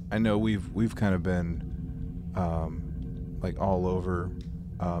I know we've kind of been like all over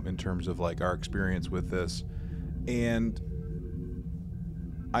in terms of like our experience with this, and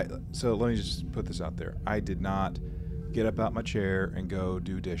so let me just put this out there. I did not get up out my chair and go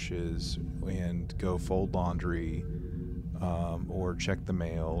do dishes and go fold laundry or check the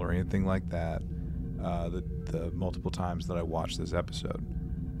mail or anything like that the multiple times that I watched this episode.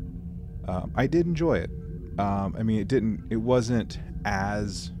 I did enjoy it. I mean, it wasn't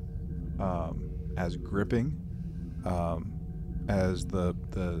as gripping as the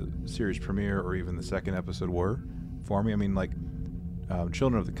series premiere or even the second episode were for me. I mean, like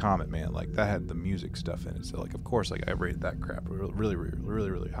Children of the Comet, man, like that had the music stuff in it, so like of course like I rated that crap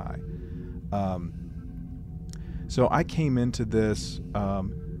really high. So I came into this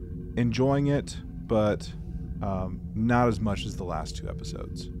enjoying it, but not as much as the last two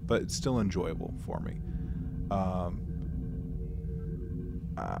episodes, but it's still enjoyable for me.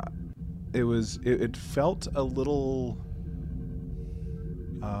 It felt a little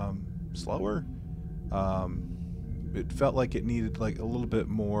slower. It felt like it needed like a little bit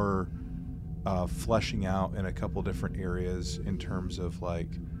more fleshing out in a couple different areas in terms of like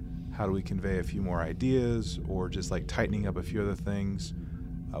how do we convey a few more ideas, or just like tightening up a few other things,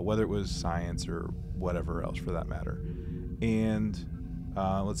 whether it was science or whatever else for that matter. And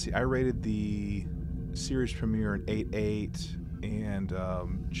let's see, I rated the series premiere an 8.8 and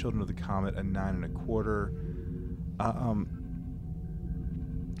Children of the Comet a 9.25.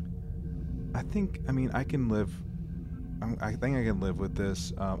 I think I can live with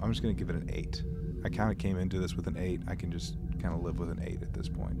this. I'm just going to give it an 8. I kind of came into this with an 8. I can just kind of live with an 8 at this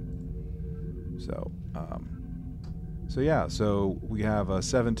point. So we have a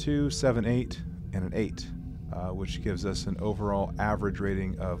 7.2, 7.8, and an 8, which gives us an overall average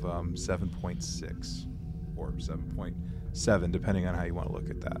rating of 7.6 or 7.7, depending on how you want to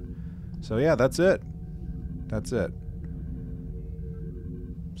look at that. So yeah, that's it.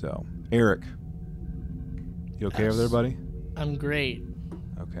 So, Eric, you okay over there, buddy? I'm great.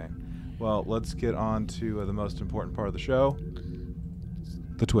 Okay. Well, let's get on to the most important part of the show,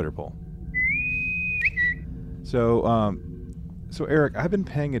 the Twitter poll. So Eric, I've been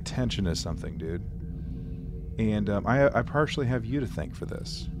paying attention to something, dude, and I partially have you to thank for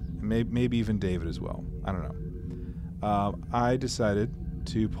this. maybe even David as well. I don't know. I decided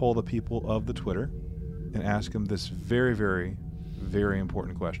to poll the people of the Twitter and ask them this very, very, very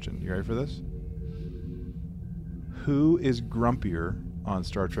important question. You ready for this? Who is grumpier on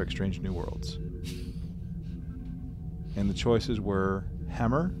Star Trek Strange New Worlds? And the choices were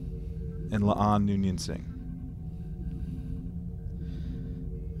Hemmer and La'an Noonien Singh.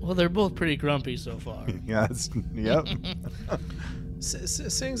 Well, they're both pretty grumpy so far. Yes. Yep.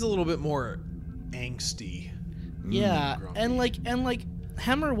 Singh's a little bit more angsty. Yeah, grumpy. and like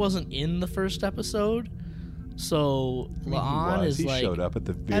Hemmer wasn't in the first episode, so I mean, La'an is he like. showed up at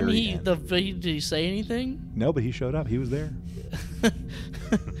the very end. Did he say anything? No, but he showed up. He was there.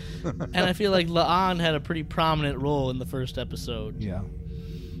 And I feel like La'an had a pretty prominent role in the first episode. Yeah.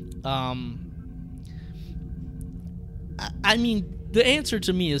 I mean, the answer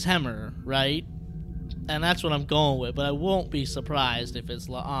to me is Hemmer, right? And that's what I'm going with. But I won't be surprised if it's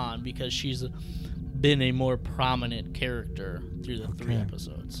La'an because she's been a more prominent character through the 3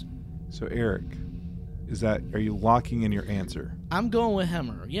 episodes. So Eric, are you locking in your answer? I'm going with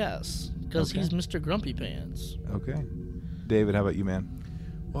Hemmer, yes, because Okay. he's Mr. Grumpy Pants. Okay. David, how about you, man?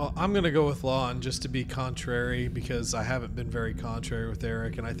 Well, I'm going to go with La'an just to be contrary because I haven't been very contrary with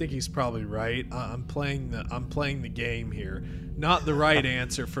Eric, and I think he's probably right. I'm playing the game here. Not the right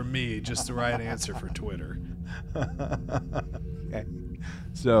answer for me, just the right answer for Twitter. Okay.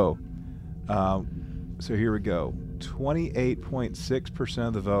 So here we go. 28.6%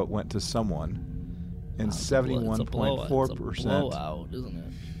 of the vote went to someone, and It's a 71.4% blowout, isn't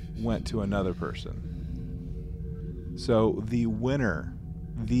it? went to another person. So the winner,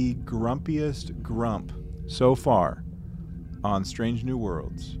 the grumpiest grump so far on Strange New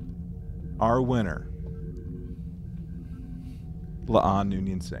Worlds, our winner, La'an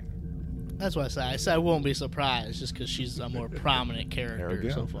Noonien Singh. That's what I said. I said I won't be surprised just because she's a more prominent There character we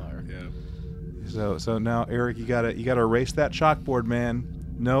go. so far. Yeah. So now, Eric, you gotta erase that chalkboard, man.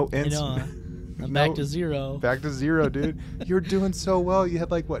 No, I know. I'm No. back to 0. Back to 0, dude. You're doing so well. You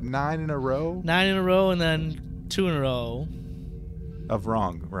had 9 in a row 9 in a row and then 2 in a row. of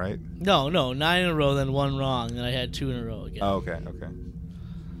wrong, right? No, 9 in a row, then 1 wrong, and I had 2 in a row again. Oh, okay.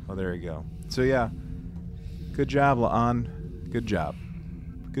 Well, there you go. So yeah, good job, La'an. Good job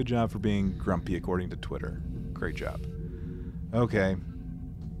for being grumpy according to Twitter. Great job. Okay.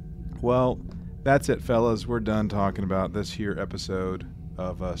 Well, that's it, fellas. We're done talking about this here episode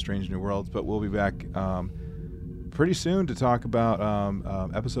of Strange New Worlds, but we'll be back pretty soon to talk about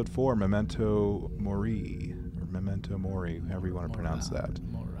episode 4, Memento Mori, or Memento Mori, however you want to pronounce that.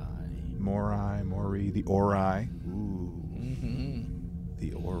 Mori, the Ori. Ooh. Mm-hmm.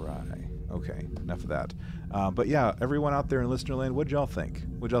 The Ori. Okay, enough of that. But yeah, everyone out there in listener land, what'd y'all think?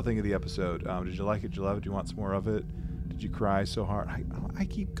 What'd y'all think of the episode? Did you like it? Did you love it? Do you want some more of it? Did you cry so hard? I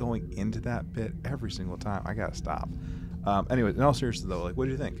keep going into that bit every single time. I gotta stop. Anyway, in all seriousness though, what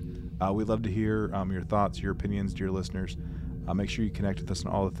do you think? We'd love to hear your thoughts, your opinions, dear listeners. Make sure you connect with us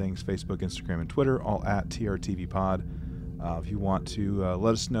on all the things, Facebook, Instagram, and Twitter, all at TRTVPod. If you want to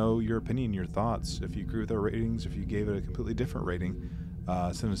let us know your opinion, your thoughts, if you agree with our ratings, if you gave it a completely different rating,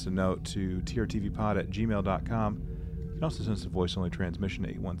 send us a note to trtvpod@gmail.com. You can also send us a voice-only transmission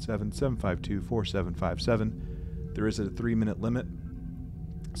at 817-752-4757. There is a 3-minute limit,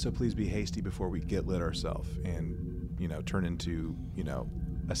 so please be hasty before we get lit ourselves and, turn into,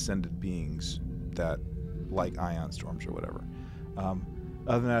 ascended beings that like ion storms or whatever. Other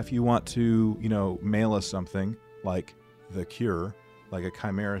than that, if you want to, mail us something like the cure, like a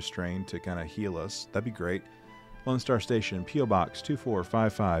chimera strain to kind of heal us, that'd be great. Lone Star Station, P.O. Box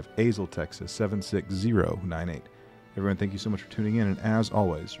 2455, Azle, Texas 76098. Everyone, thank you so much for tuning in, and as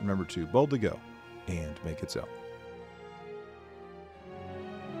always, remember to boldly go and make it so.